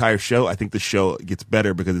picture of the entire show, I think the show gets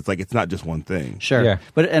better because it's like it's not just one thing. Sure, Yeah.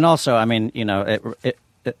 But and also, I mean, it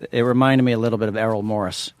reminded me a little bit of Errol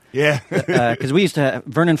Morris. Yeah, because we used to have,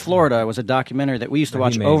 Vernon, Florida was a documentary that we used to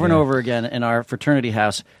watch over and over again in our fraternity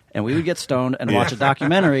house, and we would get stoned and watch a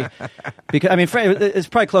documentary. Because I mean, it's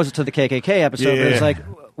probably closer to the KKK episode, but it's like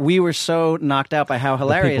we were so knocked out by how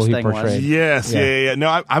hilarious the thing was. Yes, yeah.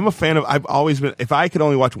 No, I'm a fan of. I've always been. If I could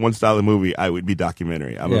only watch one style of movie, I would be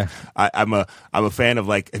documentary. I'm a fan of,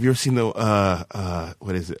 like. Have you ever seen the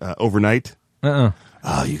what is it? Overnight?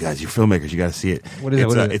 Oh, you guys, you're filmmakers. You got to see it. What is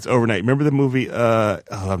it? It's Overnight. Remember the movie?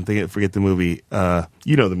 I'm thinking. Forget the movie.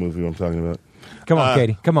 You know the movie I'm talking about. Come on,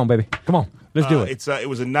 Katie. Come on, baby. Come on. Let's do it. It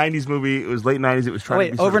was a '90s movie. It was late '90s. It was trying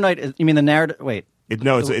to be Overnight. You mean the narrative? Wait.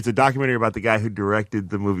 It's a documentary about the guy who directed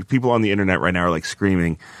the movie. People on the internet right now are like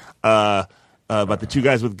screaming about the two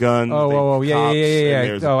guys with guns. Yeah.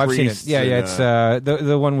 Oh, I've seen it. Yeah. It's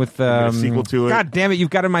the one with a sequel to it. God damn it, you've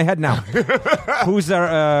got it in my head now. Who's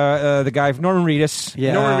the guy? Norman Reedus.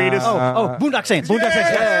 Yeah. Norman Reedus. Boondock Saints.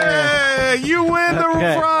 Yeah, you win the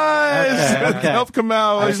prize. Help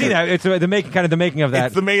Kamau. I've seen that. It's the making of that.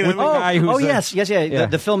 It's the making of the guy who's yes.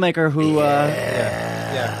 The filmmaker who.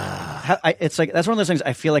 It's like that's one of those things.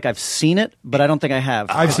 I feel like I've seen it, but I don't think I have.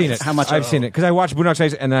 I've seen it. How much? I've seen it because I watched Boondock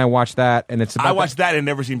Saints and then I watched that, and it's. I watched that and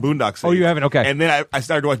never seen Boondock Saints. Oh, you haven't? Okay. And then I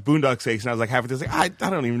started to watch Boondock Saints, and I was like halfway through, I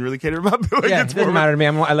don't even really care about. It doesn't matter to me.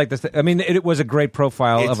 I like this. I mean, it was a great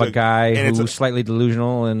profile of a guy who was slightly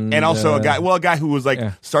delusional and also a guy who was like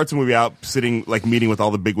starts a movie out sitting like meeting with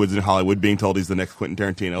all the bigwigs in Hollywood, being told he's the next Quentin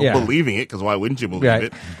Tarantino, believing it because why wouldn't you believe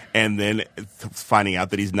it? And then finding out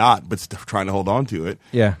that he's not, but trying to hold on to it.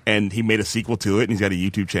 Yeah. And he made a sequel to it, and he's got a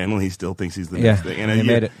YouTube channel, and he still thinks he's the next thing. And he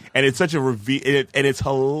made it. And it's such a reveal, and it's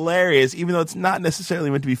hilarious, even though it's not necessarily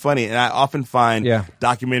meant to be funny. And I often find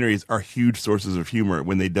documentaries are huge sources of humor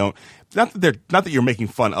when they don't. Not that you're making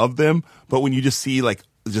fun of them, but when you just see like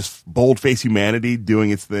just bold-faced humanity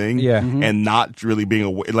doing its thing, and not really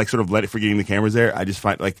being like sort of forgetting the camera's there. I just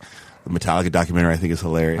find like. The Metallica documentary, I think, is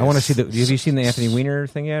hilarious. I want to see have you seen the Anthony Weiner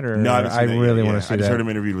thing yet? Or no, I really want to see that. I just heard him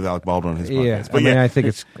interviewed with Alec Baldwin on his podcast. Yeah, But I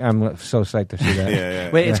think I'm so psyched to see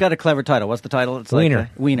that. Wait, it's got a clever title. What's the title? It's Wiener. Like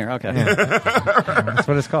Wiener. Okay, that's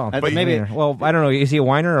what it's called. But maybe. Wiener. Well, I don't know. Is he a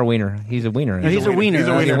whiner or a wiener? He's a wiener. No, he's a wiener. He's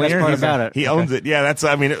a wiener. That's part about it. He owns it. Yeah, that's.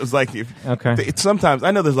 I mean, it was like. It's sometimes I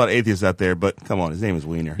know there's a lot of atheists out there, but come on, his name is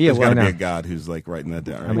Wiener. There's got to be a god who's like writing that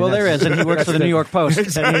down. Right? Well, there is, and he works for the New York Post,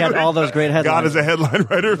 and he had all those great headlines. God is a headline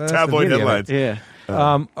writer of tabloid headlines. Yeah.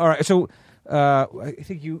 All right, so I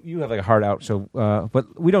think you have like a heart out. So,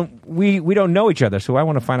 but we don't know each other. So I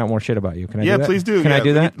want to find out more shit about you. Can I? Do that? Please do. Can I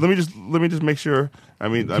do that? Let me just make sure. I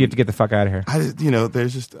mean, you have to get the fuck out of here.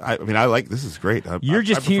 There's just. I mean, I like this is great. You're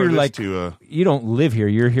just here like you don't live here.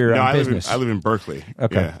 You're here on business. I live in Berkeley.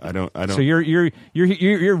 Okay, yeah, I don't. So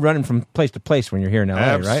you're running from place to place when you're here in LA,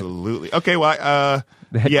 right? Absolutely. Okay. Well, I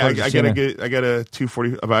got a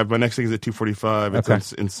 2:40. My next thing is at 2:45.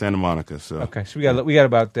 It's in Santa Monica. So okay. So we got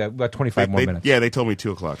about 25 more minutes. Yeah, they told me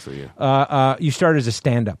 2:00. So yeah. You started as a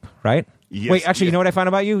stand-up, right? Yes. Wait, actually, you know what I found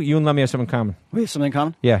about you? You and Lemme have something in common. We have something in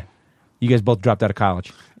common. Yeah. You guys both dropped out of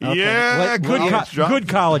college. Okay. Yeah, good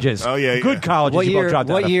colleges. Oh yeah, good colleges. What year? Both dropped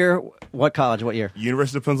What out year? What college? What year?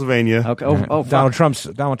 University of Pennsylvania. Okay. Oh, Donald Trump's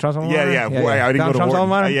alma mater? Yeah. I didn't go to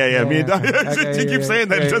Wharton. Yeah. Me and you keep saying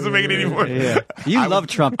that. It doesn't make it anymore. Yeah. You love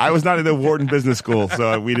Trump. I was not in the Wharton Business School,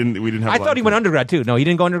 so we didn't have. I thought he went undergrad too. No, he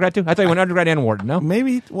didn't go undergrad too. I thought he went undergrad and Wharton. No,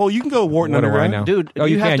 maybe. Well, you can go Wharton undergrad now, dude. Oh,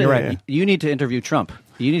 you can. You're right. You need to interview Trump.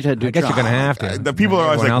 You need to do. I guess Trump. you're going to have to. The people are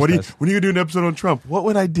always like, "When are you going to do an episode on Trump? What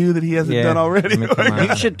would I do that he hasn't done already?"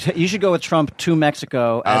 You should go with Trump to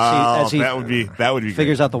Mexico as he that would be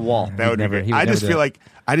figures great. out the wall. That would be great.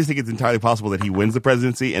 I just think it's entirely possible that he wins the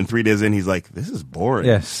presidency, and 3 days in, he's like, "This is boring.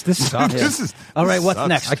 Yes, this sucks. All right, what's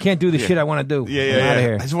next? I can't do the shit I want to do. Yeah. I'm out of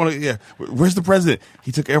here. I just want to. Yeah, where's the president?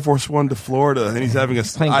 He took Air Force One to Florida, and he's having a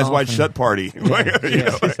eyes wide shut party with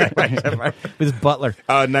his butler.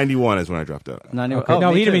 91 is when I dropped out. 91. Okay.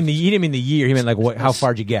 No, he didn't mean the year. He meant like how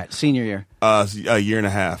far did you get? Senior year. A year and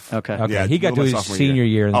a half. Okay. Yeah, he got to his senior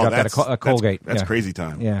year and dropped out of Colgate. That's crazy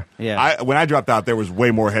time. Yeah. When I dropped out, there was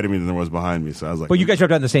way more ahead of me than there was behind me. So I was like, but you guys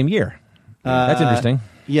dropped out in the same year. That's interesting.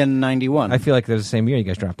 Yeah, 91. I feel like it was the same year you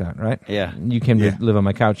guys dropped out, right? Yeah. You came to live on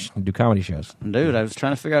my couch and do comedy shows. Dude, I was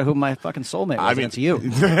trying to figure out who my fucking soulmate was. I mean, it's you.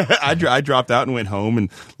 I dropped out and went home and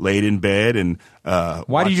laid in bed and.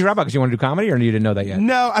 Why did you drop out? Because you want to do comedy, or you didn't know that yet?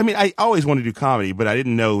 No, I mean, I always wanted to do comedy, but I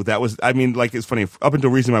didn't know that was. I mean, like, it's funny. Up until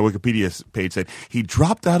recently, my Wikipedia page said he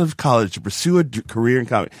dropped out of college to pursue a career in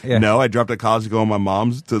comedy. Yeah. No, I dropped out of college to go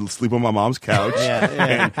on to sleep on my mom's couch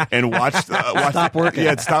and watch. Stop working.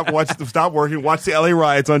 Yeah, stop working. Watch the LA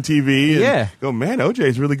riots on TV. And go, man,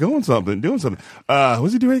 OJ's really doing something.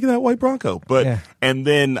 What's he doing in that white Bronco? But and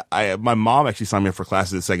then my mom actually signed me up for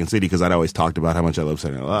classes at Second City because I'd always talked about how much I love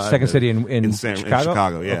Saturday Night Live. Second City in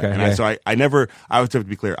Chicago, yeah. Okay, and so I always have to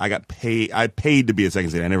be clear. I paid to be at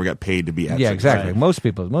Second City. I never got paid to be at Second exactly. City. Most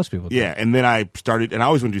people. Yeah, and then I started, and I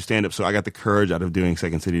always wanted to do stand up, so I got the courage out of doing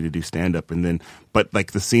Second City to do stand up, and then, but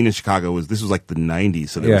like the scene in Chicago was like the '90s,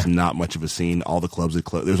 so there was not much of a scene. All the clubs had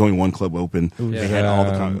closed. There was only one club open. They had all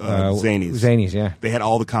the Zanies. Zanies, yeah. They had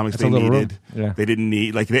all the comics they needed. Yeah. They didn't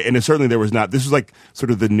need and certainly there was not. This was like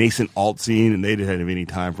sort of the nascent alt scene, and they didn't have any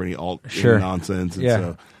time for any alt nonsense. And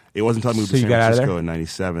so it wasn't until I moved to San Francisco in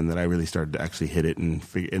 '97 that I really started to actually hit it and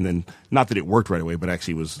then not that it worked right away, but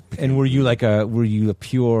actually was. And were you a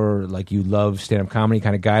pure, like, you love stand up comedy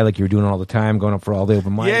kind of guy, like you were doing it all the time, going up for all the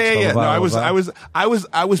open mics? Yeah. No, I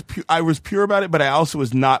was pure about it, but I also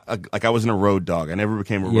was not I wasn't a road dog. I never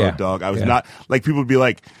became a road dog. I was not like people would be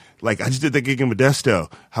like. Like, I just did that gig in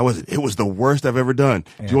Modesto. How was it? It was the worst I've ever done.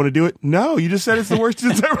 Do you want to do it? No, you just said it's the worst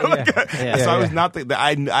it's ever. I was not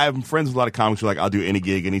I have friends with a lot of comics who are like, I'll do any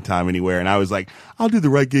gig, anytime, anywhere. And I was like, I'll do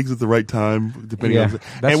the right gigs at the right time, depending on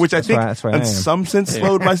which I think in some sense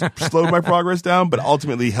slowed my progress down, but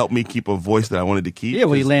ultimately helped me keep a voice that I wanted to keep. Yeah,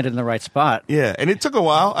 well, you landed in the right spot. Yeah, and it took a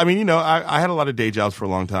while. I mean, I had a lot of day jobs for a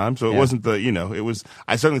long time, so it wasn't it was,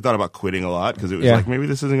 I certainly thought about quitting a lot because it was like, maybe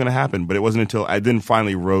this isn't going to happen, but it wasn't until I then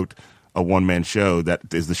finally wrote a one-man show that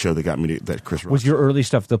is the show that got me that Chris Rock. Was your early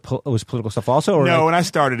stuff was political stuff also? Or no, when I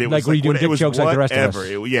started, it was were you doing dick jokes like the rest of us?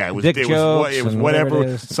 It was dick jokes. It was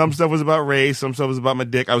whatever. Some stuff was about race. Some stuff was about my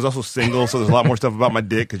dick. I was also single, so there's a lot more stuff about my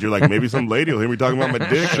dick because you're like, maybe some lady will hear me talking about my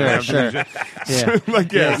dick. Sure.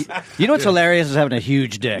 You know what's hilarious is having a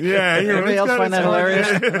huge dick. Yeah. Everybody else find that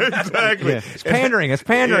hilarious? Exactly. It's pandering. It's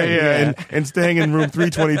pandering. Yeah. And staying in room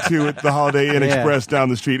 322 at the Holiday Inn Express down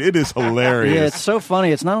the street. It is hilarious. Yeah, it's so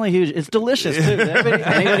funny. It's not only huge, it's delicious too.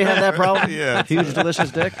 Anybody have that problem? Yeah. Huge, delicious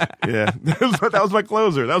dick? Yeah. That was my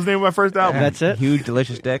closer. That was the name of my first album. That's it? Huge,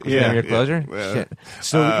 delicious dick was the name of your closer? Yeah. Shit.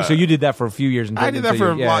 So you did that for a few years. I did that for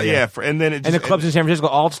a while, and then and the clubs in San Francisco,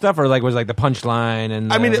 alt stuff, or was like the Punchline?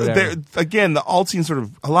 And I mean, again, the alt scene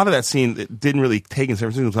a lot of that scene didn't really take in San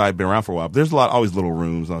Francisco until I had been around for a while. But there's always little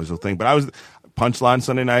rooms and all these little things. But I was Punchline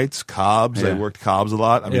Sunday nights, Cobb's. I worked Cobb's a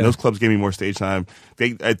lot. I mean, those clubs gave me more stage time.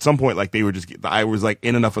 At some point, I was like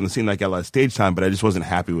in enough on the scene that I got a lot of stage time, but I just wasn't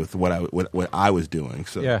happy with what I was doing.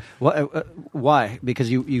 So why? Because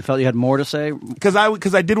you felt you had more to say? Because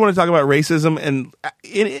I did want to talk about racism, and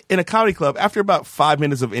in a comedy club, after about 5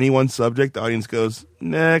 minutes of any one subject, the audience goes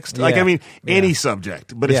next. Any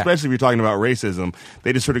subject, but especially if you're talking about racism,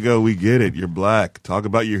 they just sort of go, "We get it. You're black. Talk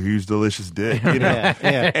about your huge, delicious dick." You know,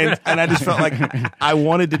 and I just felt like I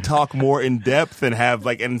wanted to talk more in depth and have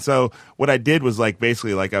and so what I did was basically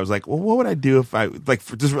I was like, well, what would I do if I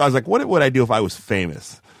what would I do if I was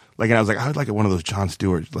famous? And I was like, I would like one of those Jon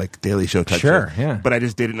Stewart Daily Show type show. Yeah. But I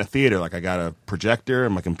just did it in a theater. I got a projector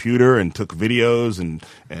and my computer and took videos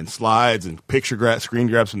and slides and screen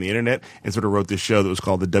grabs from the internet and sort of wrote this show that was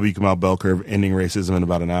called the W. Kamau Bell Curve: Ending Racism in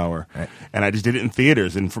About an Hour. Right. And I just did it in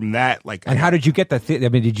theaters. And from that, and how did you get the theater? I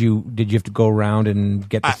mean, did you have to go around and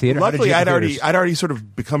get the theater? Luckily, I'd already sort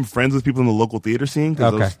of become friends with people in the local theater scene.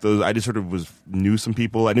 Because I just sort of knew some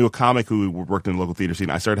people. I knew a comic who worked in the local theater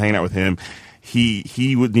scene. I started hanging out with him. He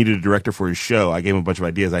needed a director for his show. I gave him a bunch of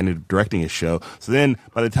ideas. I needed directing his show. So then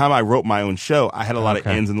by the time I wrote my own show, I had a lot of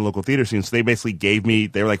ends in the local theater scene. So they basically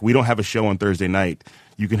they were like, we don't have a show on Thursday night.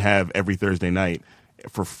 You can have every Thursday night.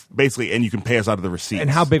 For basically, and you can pay us out of the receipts. And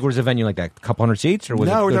how big was the venue? Like that? A couple hundred seats, or was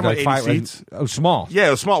it? No, we're talking about 80 seats. Oh, small. Yeah, it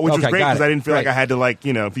was small, which was great because I didn't feel like I had to if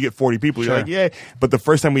you get 40 people, you're like, yeah. But the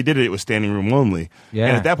first time we did it, it was standing room only. Yeah.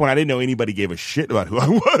 And at that point, I didn't know anybody gave a shit about who I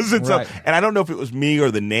was, and and I don't know if it was me or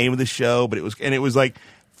the name of the show, but it was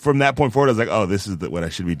from that point forward, I was like, oh, this is what I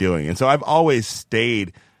should be doing. And so I've always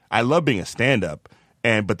stayed. I love being a stand-up,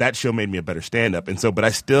 but that show made me a better stand-up, and so, but I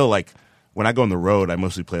still when I go on the road, I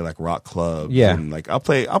mostly play rock clubs. Yeah. And I'll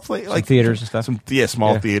play some theaters and stuff.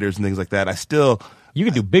 Small theaters and things like that. You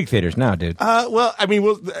can do big theaters now, dude. Well, I mean,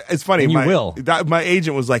 it's funny. And you will. My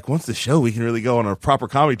agent was like, once the show, we can really go on a proper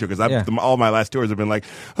comedy tour, because all my last tours have been like,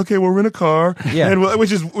 okay, we'll rent a car, and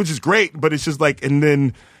which is great, but it's just like, and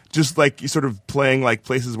then just like you sort of playing like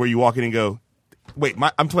places where you walk in and go, wait,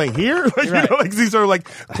 I'm playing here? Like, you know, like these are like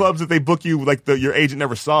clubs that they book you, like your agent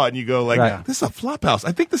never saw it, and you go like, this is a flop house.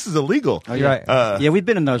 I think this is illegal. Oh, yeah. Yeah, we've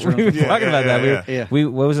been in those rooms. We were talking about that.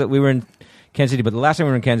 What was it? We were in Kansas City, but the last time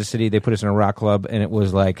we were in Kansas City, they put us in a rock club, and it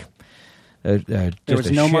was like there was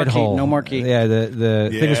no marquee. Yeah, the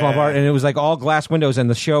thing was small apart, and it was like all glass windows, and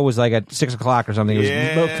the show was like at 6:00 or something.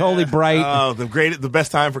 It was totally bright. Oh, the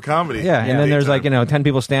best time for comedy. Yeah, and then there's like 10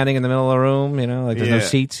 people standing in the middle of the room. Like there's no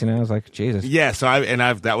seats. I was like, Jesus. Yeah, so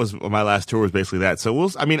that was my last tour, was basically that. So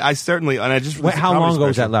I certainly, and I just how long ago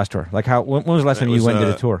was that last tour? Like when was the last time you went and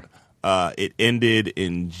did a tour? It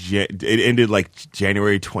ended like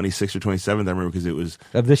January 26th or 27th. I remember, because it was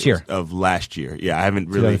of this year, of last year. Yeah, I haven't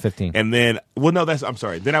really 2015. And then, I'm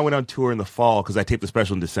sorry. Then I went on tour in the fall, because I taped the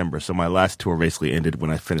special in December. So my last tour basically ended when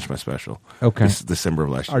I finished my special. Okay, December of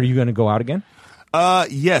last year. Are you going to go out again?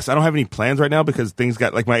 Yes, I don't have any plans right now, because things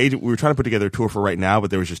got, like, my agent, we were trying to put together a tour for right now, but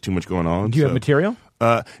there was just too much going on. Do you have material?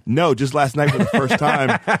 No, just last night for the first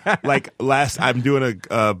time. I'm doing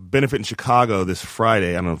a benefit in Chicago this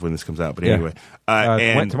Friday. I don't know when this comes out, but anyway.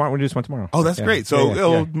 And tomorrow, we'll do this one tomorrow. Oh, that's great.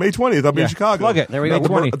 So May 20th, I'll be in Chicago. Plug it. There we go.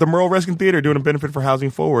 The Merle Reskin Theater doing a benefit for Housing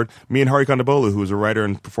Forward. Me and Hari Kondabolu, who is a writer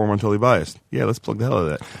and performer on Totally Biased. Yeah, let's plug the hell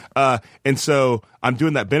out of that. And so I'm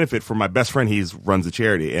doing that benefit for my best friend. He runs the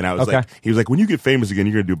charity. And I was like, he was like, when you get famous again,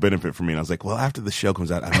 you're going to do a benefit for me. And I was like, well, after the show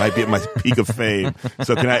comes out, I might be at my peak of fame.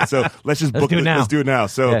 So let's just book it. Let's do it now.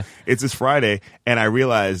 So it's this Friday, and I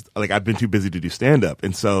realized, like, I've been too busy to do stand-up.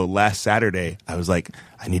 And so last Saturday, I was like,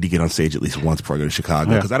 I need to get on stage at least once before I go to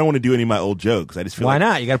Chicago, because I don't want to do any of my old jokes. I just feel Why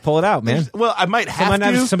not? You got to pull it out, man. Well, I might have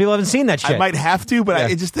to. Some people haven't seen that shit. I might have to,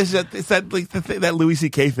 but it's that like that Louis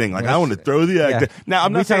C.K. thing. Like, I want to throw the act. Now,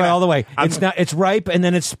 I'm not saying all the way. It's ripe, and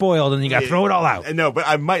then it's spoiled, and you got to throw it all out. No, but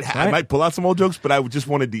I might pull out some old jokes, but I just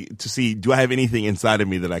wanted to see, do I have anything inside of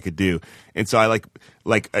me that I could do? And so I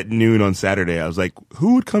like at noon on Saturday, I was like,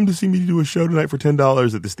 who would come to see me do a show tonight for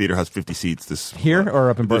 $10 at this theater? Has 50 seats. Here or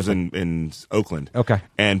up in Brooklyn? In Oakland. Okay.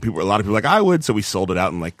 And a lot of people were like, I would. So we sold it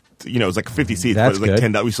out in it was like 50 seats, That's but it was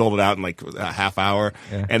like good. $10. We sold it out in like a half hour.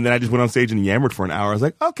 Yeah. And then I just went on stage and yammered for an hour. I was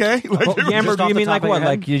like, okay. Yammered, do you mean like what?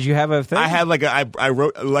 Like, did you have a thing? I had I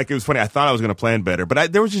wrote, like, it was funny. I thought I was going to plan better,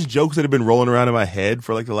 but there was just jokes that had been rolling around in my head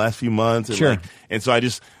for like the last few months. And and so I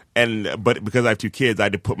just, but because I have two kids, I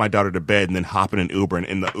had to put my daughter to bed and then hop in an Uber. And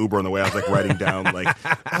in the Uber on the way, I was like writing down like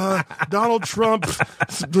Donald Trump,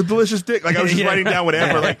 the delicious dick. Like I was just writing down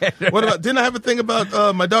whatever. Like, what about? Didn't I have a thing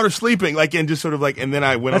about my daughter sleeping? Like, and just sort of like, and then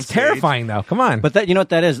I went. That's on stage. terrifying, though. Come on. But you know what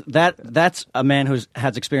that is? That's a man who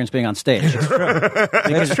has experience being on stage.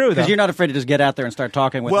 That's true. Because you're not afraid to just get out there and start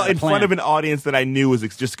talking with. Well, in front of an audience that I knew was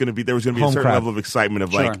just going to be, there was going to be a certain level of excitement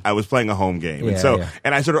of like I was playing a home game, and so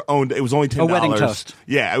and I sort of owned. It was only $10. A wedding toast.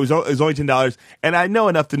 Yeah, it was only $10. And I know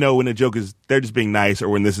enough to know when a joke is they're just being nice or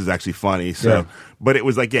when this is actually funny. So, but it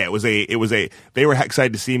was like, it was a. They were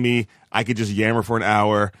excited to see me. I could just yammer for an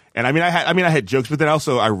hour, and I had jokes, but then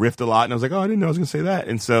also I riffed a lot, and I was like, oh, I didn't know I was going to say that.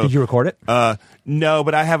 And so, did you record it? No,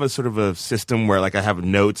 but I have a sort of a system where like I have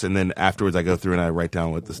notes, and then afterwards I go through and I write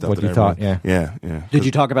down what the stuff what that you I thought. wrote. Yeah. Did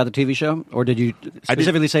you talk about the TV show, or did you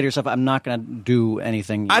specifically say to yourself, "I'm not going to do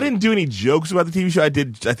anything"? I didn't do any jokes about the TV show. I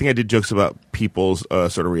think I did jokes about people's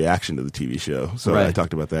sort of reaction to the TV show. So I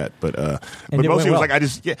talked about that, but mostly it was like I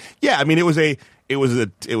just I mean, it was a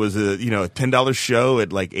 $10 show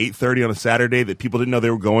at like 8:30 on a Saturday that people didn't know they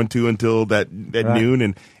were going to until at noon,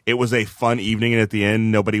 and it was a fun evening. And at the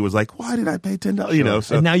end, nobody was like, "Why did I pay $10?" You know.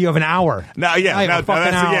 So and now you have an hour. Now,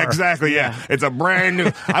 hour. Exactly. Yeah, it's a brand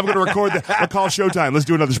new. I'm going to record I'll call Showtime. Let's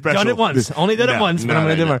do another special. Done it once. Only did it once, but I'm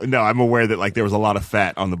going to do it. No, I'm aware that like there was a lot of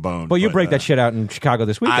fat on the bone. Well, you break that shit out in Chicago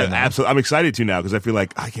this weekend. Absolutely, I'm excited to now because I feel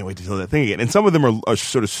like I can't wait to tell that thing again. And some of them are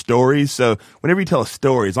sort of stories. So whenever you tell a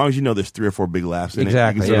story, as long as you know there's 3 or 4 big laughs in it,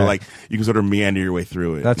 you can sort of meander your way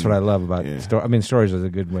through it. That's what I love about stories. I mean, stories is a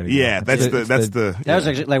good way to go. That was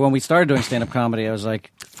actually like when we started doing stand-up comedy. I was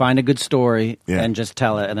like, find a good story and just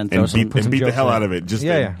tell it, and then beat the hell out of it. Just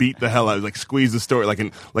beat the hell out of it. Like squeeze the story like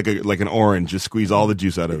an orange. Just squeeze all the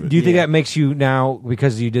juice out of it. Do you think that makes you now,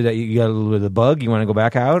 because you did that, you got a little bit of the bug? You want to go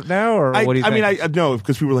back out now, or what do you think? I know,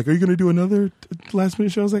 because people were like, "Are you going to do another last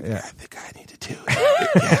minute show?" I was like, I think I need to do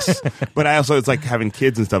it. Yes, but I also, it's like having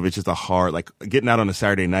kids and stuff. It's just a hard, like getting out on a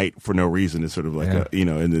Saturday night for no reason is sort of like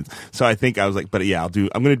and so I think I was like, but I'm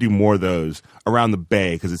going to do more of those around the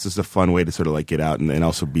Bay because it's just a fun way to sort of like get out and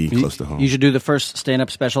also be close to home. You should do the first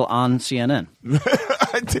stand-up special on CNN.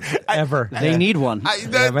 ever. They need one.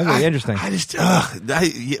 That might be interesting.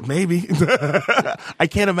 Maybe. I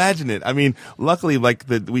can't imagine it. I mean, luckily,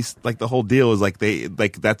 the whole deal is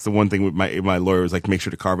that's the one thing with my lawyer was make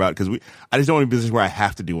sure to carve out, because I just don't want to be in a position where I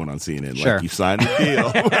have to do one on CNN. Sure. You signed the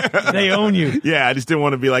deal. They own you. Yeah, I just didn't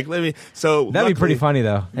want to be let me. So that'd be pretty funny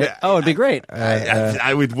though. It'd be great.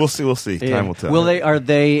 I would. We'll see. Yeah. Time will tell.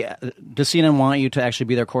 Does CNN want you to actually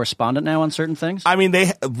be their correspondent now on certain things? I mean,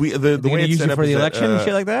 the way it's use set you up for the is election and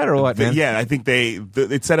shit like that, or what, man? Yeah, I think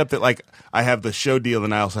it's set up that I have the show deal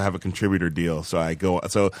and I also have a contributor deal. So I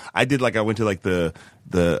went to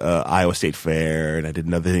the Iowa State Fair, and I did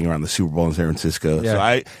another thing around the Super Bowl in San Francisco.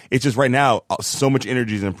 Yeah. So it's just right now so much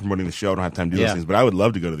energy is in promoting the show. I don't have time to do those things, but I would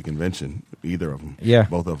love to go to the convention. Either of them. Yeah.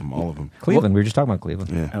 Both of them. All of them. Cleveland. We were just talking about Cleveland.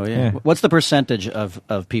 Yeah. Oh yeah. What's the percentage of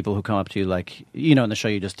people who come up to you, in the show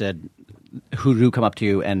you just did, who do come up to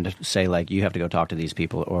you and say you have to go talk to these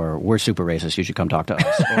people, or we're super racist, you should come talk to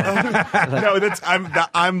us? No,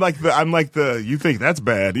 I'm like the you think that's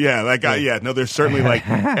bad? Yeah, no, there's certainly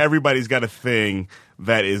everybody's got a thing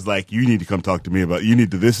that is you need to come talk to me about. You need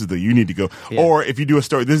to go. Yeah. Or if you do a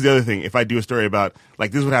story, this is the other thing. If I do a story about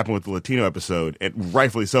this is what happened with the Latino episode, and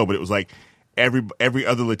rightfully so, but it was every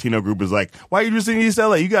other Latino group is why are you just in East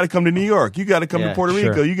LA? You got to come to New York. You got to come to Puerto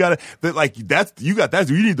Rico. You got to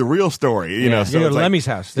you need the real story. You know. So you go to Lemme's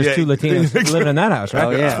house. There's 2 Latinos living in that house, right? Oh,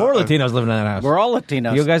 yeah. There's 4 Latinos living in that house. We're all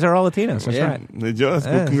Latinos. You guys are all Latinos. That's right.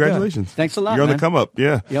 Well, congratulations. Thanks a lot. You're on man. the come up.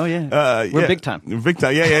 Yeah. Oh yeah. We're big time. Big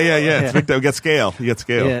time. Yeah. It's big time. We got scale. You got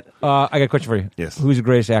scale. Yeah. I got a question for you. Yes. Who's the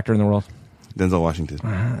greatest actor in the world? Denzel Washington.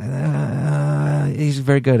 He's a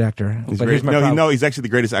very good actor. Here's my problem. He's actually the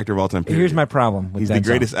greatest actor of all time. Period. Here's my problem with He's Denzel. the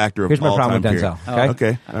greatest actor of Here's all time. Here's my problem with Denzel.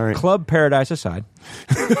 Okay? All right. Club Paradise aside.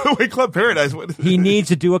 Wait, Club Paradise? What? He needs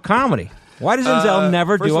to do a comedy. Why does Denzel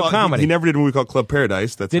never do a comedy? He never did a movie called Club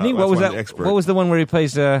Paradise. Didn't he? What was that? What was the one where he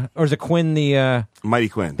plays? Or is it Quinn? The Mighty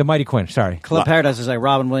Quinn. The Mighty Quinn. Sorry, Club Paradise is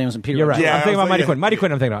Robin Williams and Peter. You're right. Yeah, I'm thinking about Mighty Quinn. Mighty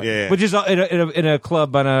Quinn. I'm thinking about. Which is in a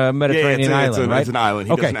club on a Mediterranean island, right? It's an island.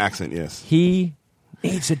 He does an accent. Yes. He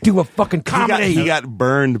needs to do a fucking comedy. He got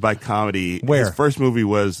burned by comedy. Where? His first movie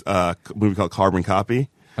was a movie called Carbon Copy.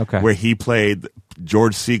 Okay. Where he played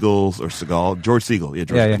George Segal,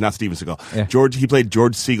 not Steven Seagal. Yeah. He played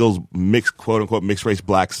George Segal's quote unquote mixed race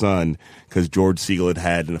black son, because George Segal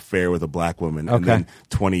had an affair with a black woman. Okay. And then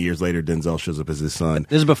 20 years later, Denzel shows up as his son.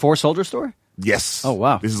 This is before Soldier Story? Yes. Oh,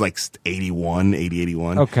 wow. This is 81.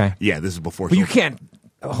 Okay. Yeah, this is before. But you can't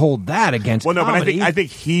hold that against comedy. But I think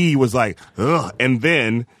he was ugh. And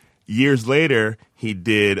then years later, he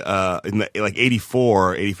did in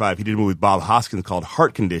 84, 85. He did a movie with Bob Hoskins called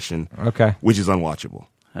Heart Condition. Okay. Which is unwatchable.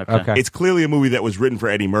 Okay. It's clearly a movie that was written for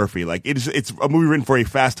Eddie Murphy. It's a movie written for a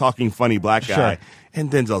fast talking, funny black guy. Sure.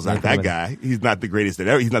 And Denzel's not that guy. He's not the greatest that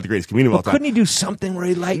ever. He's not the greatest comedian of all time. Couldn't he do something where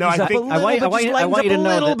he lightens up a little I want you to know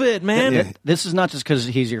a little that, bit, man? This is not just because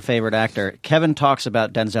he's your favorite actor. Kevin talks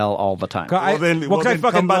about Denzel all the time. Well, then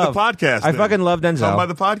come by the podcast. I fucking love Denzel. Come by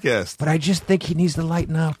the podcast. But I just think he needs to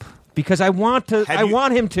lighten up. Because I want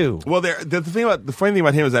him to. Well, the funny thing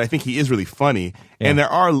about him is that I think he is really funny, and there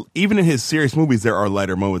are, even in his serious movies, there are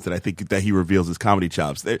lighter moments that I think that he reveals his comedy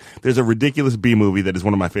chops. There's a ridiculous B movie that is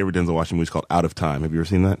one of my favorite Denzel Washington movies called Out of Time. Have you ever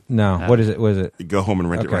seen that? No. What is it? Go home and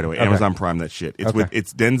rent it right away. Okay. Amazon Prime that shit.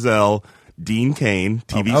 It's Denzel, Dean Cain,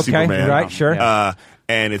 TV Superman. Right, sure.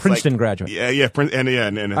 And it's Princeton graduate.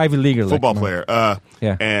 And Ivy Leaguer football player.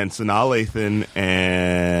 And Sanaa Lathan,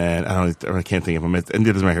 and I can't think of him. And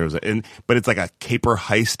it doesn't matter. But it's like a caper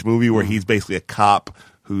heist movie where he's basically a cop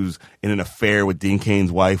who's in an affair with Dean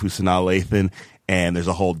Cain's wife, who's Sanaa Lathan. And there's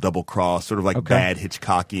a whole double cross, sort of like bad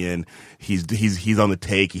Hitchcockian. He's on the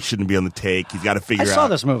take. He shouldn't be on the take. He's got to figure out. I saw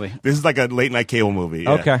this movie. This is like a late night cable movie.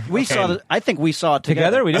 Yeah. Okay, we saw it. I think we saw it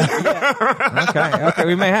together. We did. Okay,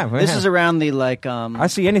 we may have. This is around the I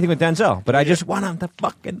see anything with Denzel, but I just want him to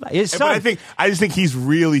fucking. His son. But I just think he's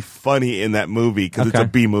really funny in that movie because it's a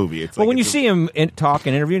B movie. It's when you see him talk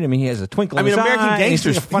and interview him, he has a twinkle in his eye. American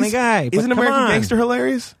Gangster's a funny guy. Isn't American Gangster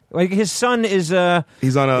hilarious? Like his son is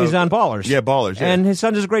he's on Ballers. Yeah, Ballers. Yeah. And his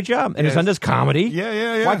son does a great job. And his son does comedy.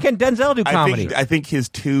 Yeah. Why can't Denzel do comedy? I think his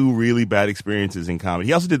two really bad experiences in comedy.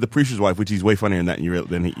 He also did The Preacher's Wife, which he's way funnier in that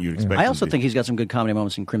than you'd expect. I also think he's got some good comedy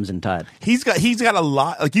moments in Crimson Tide. He's got a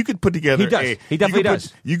lot. Like you could put together. He does. He definitely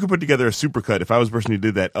does. You could put together a supercut if I was the person who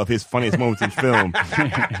did that of his funniest moments in film,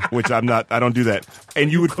 which I'm not. I don't do that.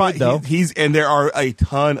 And you would find though. And there are a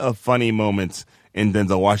ton of funny moments in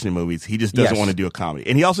Denzel Washington movies. He just doesn't want to do a comedy.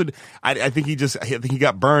 And he also, I think he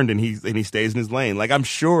got burned and he stays in his lane. Like, I'm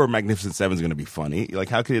sure Magnificent Seven is going to be funny. Like,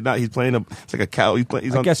 how could it not? He's playing it's like a cow.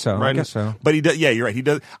 I guess so. But he does, yeah, you're right. He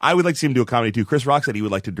does. I would like to see him do a comedy too. Chris Rock said he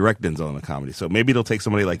would like to direct Denzel in a comedy. So maybe it'll take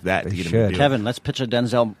somebody like that to get him to do it. Kevin, let's pitch a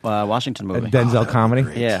Denzel Washington movie. A Denzel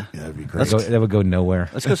comedy? Yeah. That'd be great. That would go nowhere.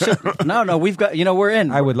 Let's go No, we've got, we're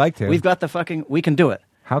in. I would like to. We've got we can do it.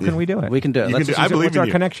 How can we do it? We can do it. I believe what's in our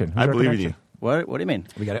you. connection? I believe in you. What do you mean?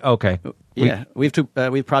 We got it. Okay. Yeah, we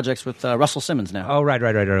have projects with Russell Simmons now. Oh, right.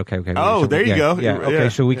 Okay. Oh, there you go. Yeah. Okay,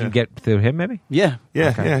 so we can get to him, maybe. Yeah.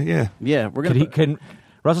 Yeah. We're gonna.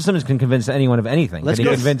 Russell Simmons can convince anyone of anything. Can he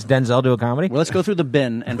convince Denzel to a comedy? Well, let's go through the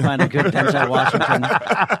bin and find a good Denzel Washington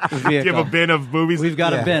vehicle. Do you have a bin of movies? We've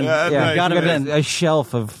got a bin. Nice. We've got a bin. A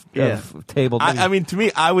shelf of table. I mean, to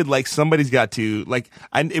me, I would like somebody's got to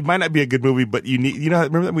it might not be a good movie, but you need.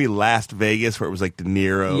 Remember that movie Last Vegas where it was like De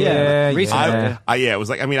Niro? Yeah, recently. It was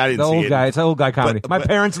like. I mean, I didn't see it. It's an old guy comedy. My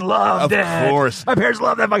parents loved it. Of course, my parents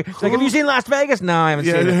loved that. Like, have you seen Last Vegas? No, I haven't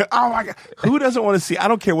seen it. Oh my god, who doesn't want to see? I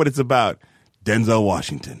don't care what it's about. Denzel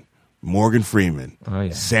Washington, Morgan Freeman,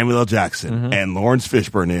 Samuel L. Jackson, and Lawrence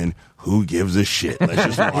Fishburne in Who Gives a Shit?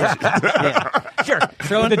 Let's just watch it.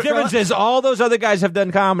 Sure. The difference is all those other guys have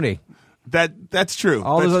done comedy. That's true.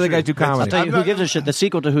 All those other guys do comedy. I'll tell you, Who Gives a Shit? The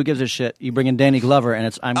sequel to Who Gives a Shit, you bring in Danny Glover, and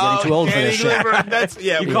it's I'm getting too old for this shit.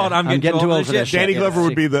 You call it I'm getting too old for this shit. Danny Glover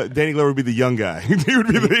would be the young guy. he would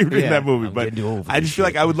be in that movie. But I just feel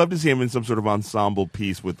like I would love to see him in some sort of ensemble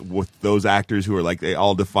piece with those actors who are like they're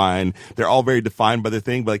all very defined by their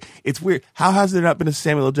thing. But like it's weird. How has there not been a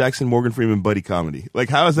Samuel L. Jackson, Morgan Freeman buddy comedy? Like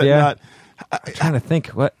how is that not? I'm trying to think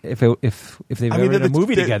what if they've ever done a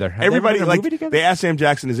movie together. Everybody they asked Sam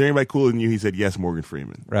Jackson, "Is there anybody cooler than you?" He said, "Yes, Morgan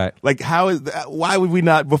Freeman." Right? Like how is that? Why would we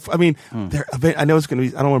not? I mean, I know it's going to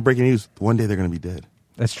be. I don't want to break any news. One day they're going to be dead.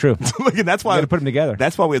 That's true. And that's why we got to put them together.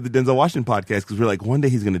 That's why we have the Denzel Washington podcast because we're like, one day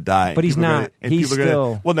he's going to die. But he's not. He's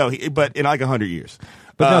still. But in like 100 years.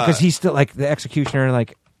 But no, because he's still like the executioner,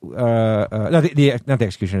 like. Not the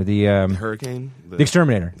executioner, the Hurricane, the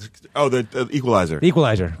exterminator. Oh, the Equalizer. The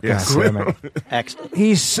Equalizer. Yes.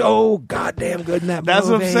 He's so goddamn good in that movie. That's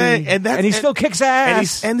what I'm saying, and he still kicks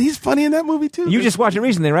ass. And he's funny in that movie too. You just watched it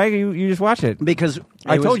recently, right? You just watched it because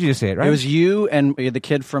I told you to see it, right? It was you and the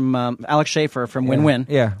kid from Alex Schaefer from Win Win.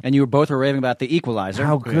 Yeah, and you were both raving about the Equalizer.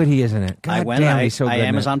 How good he is in it. God he's so good. I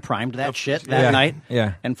Amazon Primed that shit that night.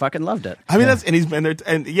 Yeah, and fucking loved it. I mean, he's been there,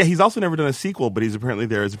 and he's also never done a sequel, but he's apparently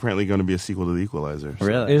going to be a sequel to the Equalizer. So.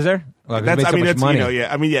 Really? Is there? Well, it made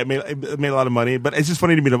a lot of money, but it's just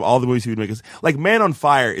funny to me of all the movies he would make. Like Man on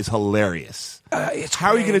Fire is hilarious.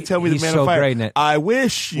 How are you going to tell me that Man on Fire? Great in it. I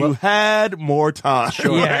wish you had more time.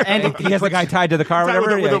 Sure. Yeah, and he has the guy tied to the car,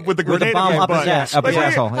 whatever, with the grenade bomb up his ass. Up his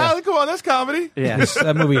asshole. Come on, that's comedy. Yeah,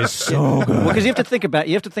 that movie is so good. Well, because you have to think about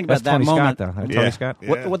that Tony moment. Scott, though. Tony Scott.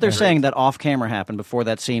 What they're saying that off camera happened before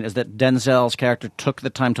that scene is that Denzel's character took the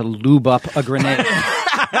time to lube up a grenade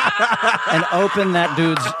and open that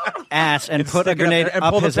dude's ass and put a grenade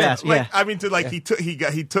up his ass. Like, I mean,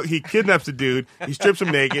 he kidnaps a dude, he strips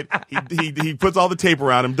him naked, he puts all the tape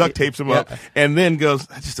around him, duct tapes him up, and then goes,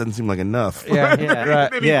 that just doesn't seem like enough. And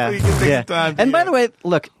by the way,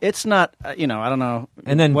 look, it's not, I don't know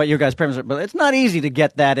what your guys' preference are, but it's not easy to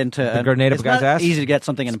get that into the grenade up a guy's ass. Easy to get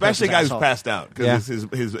something in especially a guy who's asshole. Passed out because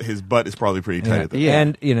his butt is probably pretty tight at the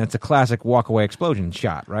and it's a classic walk away explosion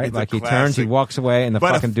shot, right? It's like he turns, he walks away, and the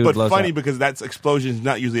fucking dude blows up. But funny because that explosion is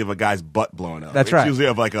not usually of a guy's butt blowing up. That's right. It's usually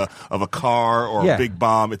of like a car or a big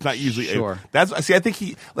bomb. It's not usually. Sure. I think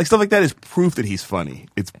he like stuff like that is proof that he's funny.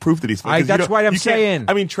 It's proof that he's funny. That's what I'm saying.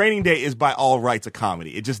 I mean, Training Day is by all rights a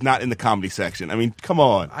comedy. It's just not in the comedy section. I mean, come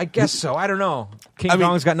on. I guess so. I don't know. King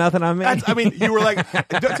Kong's got nothing on me. You were like,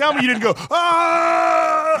 tell me you didn't go.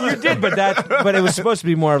 Ah! You did, but it was supposed to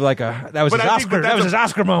be more of like that was his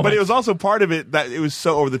Oscar moment. But it was also part of it that it was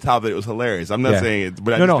so over the top that it was hilarious. I'm not saying it,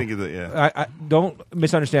 but I just think that I don't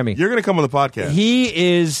misunderstand me. You're going to come on the podcast.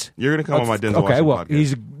 You're going to come on my Denzel Washington podcast.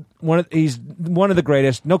 He's one of the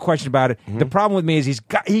greatest, no question about it. Mm-hmm. The problem with me is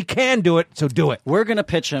he can do it, so do it. We're going to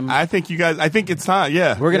pitch him. I think it's time.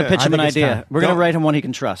 Yeah, we're going to pitch him an idea. We're going to write him one he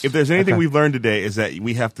can trust. If there's anything we've learned today is that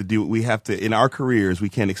we have to in our careers we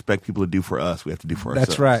can't expect people to do for us. We have to do for ourselves.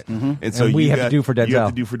 That's right. Mm-hmm. And so we have to do for Denzel. You have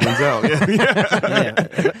to do for Denzel.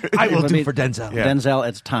 I will do for Denzel. Yeah. Denzel,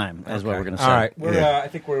 it's time. Is what we're going to say. All right. I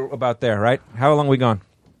think we're about there. Right? How long are we gone?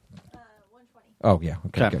 1:20. Oh yeah.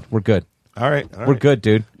 Okay. Good. We're good. All right. We're good,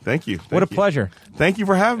 dude. Thank you. What a pleasure. Thank you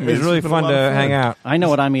for having me. It was really fun to hang out. I know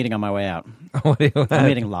what I'm eating on my way out. I'm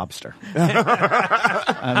eating lobster.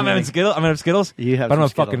 I'm having Skittles. You have but I'm gonna some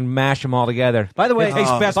Skittles. fucking mash them all together. By the way, They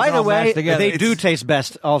taste best when all mashed together. they do taste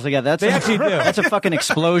best all together. They actually do. That's a fucking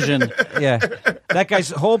explosion. Yeah, that guy's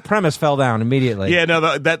whole premise fell down immediately. Yeah, no,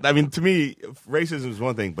 I mean, to me, racism is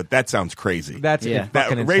one thing, but that sounds crazy. That's Yeah. that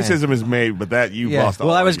fucking insane. racism is made, but that you've Yeah. lost all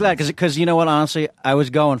Well, I was glad argument. because you know what? Honestly, I was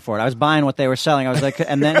going for it. I was buying what they were selling. I was like,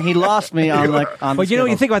 and then he lost me on on. But the you know,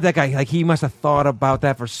 you Skittles. think about that guy. Like he must have thought about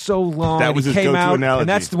that for so long. That and was he his came go-to out, analogy. and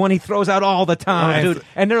that's the one he throws out all the time. Oh, dude.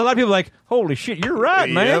 And there are a lot of people like, "Holy shit, you're right,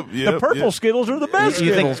 man! Yep, the purple yep. Skittles are the best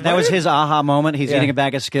You Skittles." think that was man." his aha moment? He's Yeah. eating a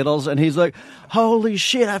bag of Skittles, and he's like, "Holy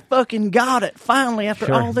shit! I fucking got it! Finally, after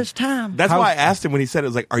Sure. all this time." That's why I asked him when he said it.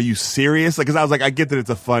 Was like, "Are you serious?" Like, because I was like, I get that it's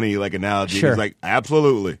a funny analogy. Sure. He's like,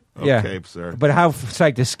 "Absolutely, Yeah. okay, sir." But how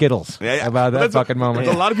psyched is Skittles Yeah, about that that's fucking moment?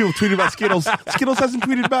 A lot of people tweeted about Skittles. Skittles hasn't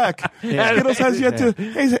tweeted back. Skittles has yet to.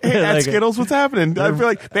 Hey, at Like- Skittles, what's happening? I feel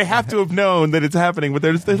like they have to have known that it's happening, but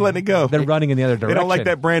they're letting it go. They're running in the other direction. They don't like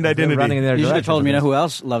that brand They're identity. running in the other You should have direction. told him. You know who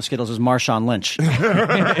else loves Skittles is Marshawn Lynch.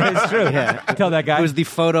 It's true. Yeah. Tell that guy. Who's the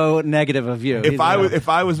photo negative of you? If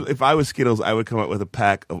I was Skittles, I would come up with a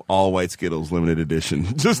pack of all white Skittles, limited edition.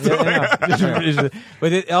 Just to,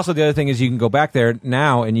 But also the other thing is you can go back there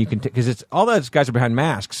now and you can because it's all those guys are behind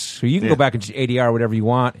masks, so you can go back and just ADR whatever you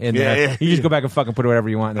want in there. Yeah. You just go back and fucking put whatever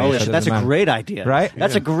you want. In there. Holy So it shit, that's doesn't a matter. great idea, Right?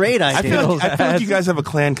 That's a great I idea. feel like you guys have a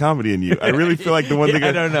clan comedy in you. I really feel like the one thing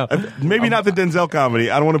I don't know. Maybe not the Denzel comedy.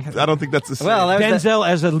 I don't think that's the same. Well, that was Denzel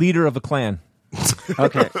as a leader of a clan.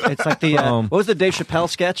 okay. It's like the what was the Dave Chappelle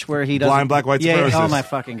sketch where he does Blind Black White Yeah. Supremacist. Oh my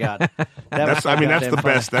fucking god. That's the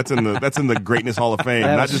best. That's in the Greatness Hall of Fame,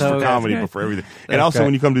 That not was just so for good. comedy, but for everything. And also, great.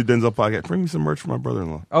 when you come to Denzel podcast, bring me some merch for my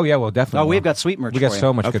brother-in-law. Oh yeah, well definitely. Oh, we've got sweet merch We got for you.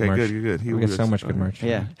 so much Okay, good merch. good. We got so much good merch.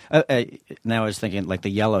 Yeah. Now I was thinking like the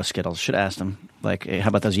yellow Skittles. Should have asked him like, hey, how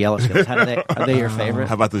about those yellow Skittles? Are they your favorite?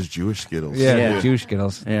 How about those Jewish Skittles? Yeah, Yeah. the Jewish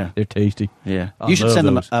Skittles. Yeah. They're tasty. Yeah. I You should love send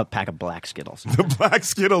them those. a pack of black Skittles. The black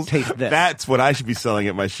Skittles. Taste this. That's what I should be selling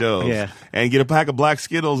at my shows. Yeah. And get a pack of black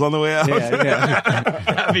Skittles on the way out.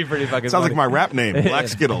 That'd be pretty fucking. Sounds like funny. my rap name, Black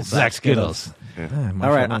Skittles. Black Skittles. Yeah. Ah,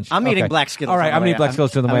 All right, lunch. I'm eating Okay. black Skittles All right, on the I'm way eating black out.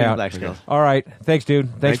 Skittles on the I'm way eating out. black Skittles. All right, thanks, dude.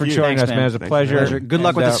 Thanks Thank for you. joining Thanks, us, man. It was a Thanks, pleasure. pleasure. Good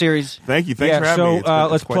luck with the series. Thank you. Thanks for having me. It's So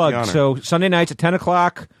been- let's it's quite plug. the honor. So Sunday nights at 10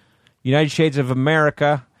 o'clock, United Shades of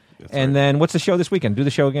America. And then what's the show this weekend? Do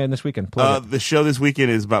the show again this weekend. Plug it. The show this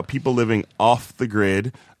weekend is about people living off the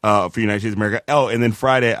grid for United States of America. Oh, and then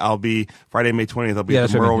Friday, May 20th, I'll be at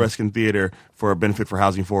that's the what I Merle mean. Reskin Theater for a benefit for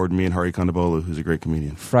Housing Forward, me and Hari Kondabolu, who's a great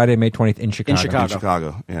comedian. Friday, May 20th in Chicago. Chicago. In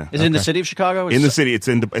Chicago, yeah. Is it in the city of Chicago? In the city, it's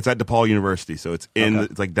at DePaul University, so it's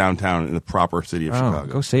it's like downtown in the proper city of Oh,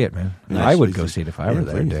 Chicago. go see it, man. Yeah. I would Please go do. see it if I were Yeah,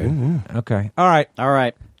 there, please, dude. yeah. Okay. All right. All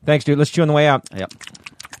right. Thanks, dude. Let's chew on the way out. Yep.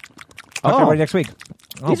 Talk to everybody next week.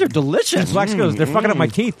 These are delicious. Black Skittles. They're fucking up my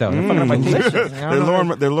teeth, though. They're fucking up my teeth.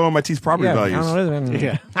 They're lowering my teeth's property Yeah, values. I don't know.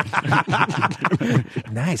 Yeah.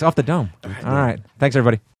 Nice. Off the dome. All right. Thanks,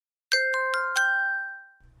 everybody.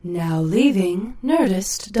 Now leaving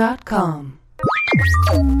Nerdist.com.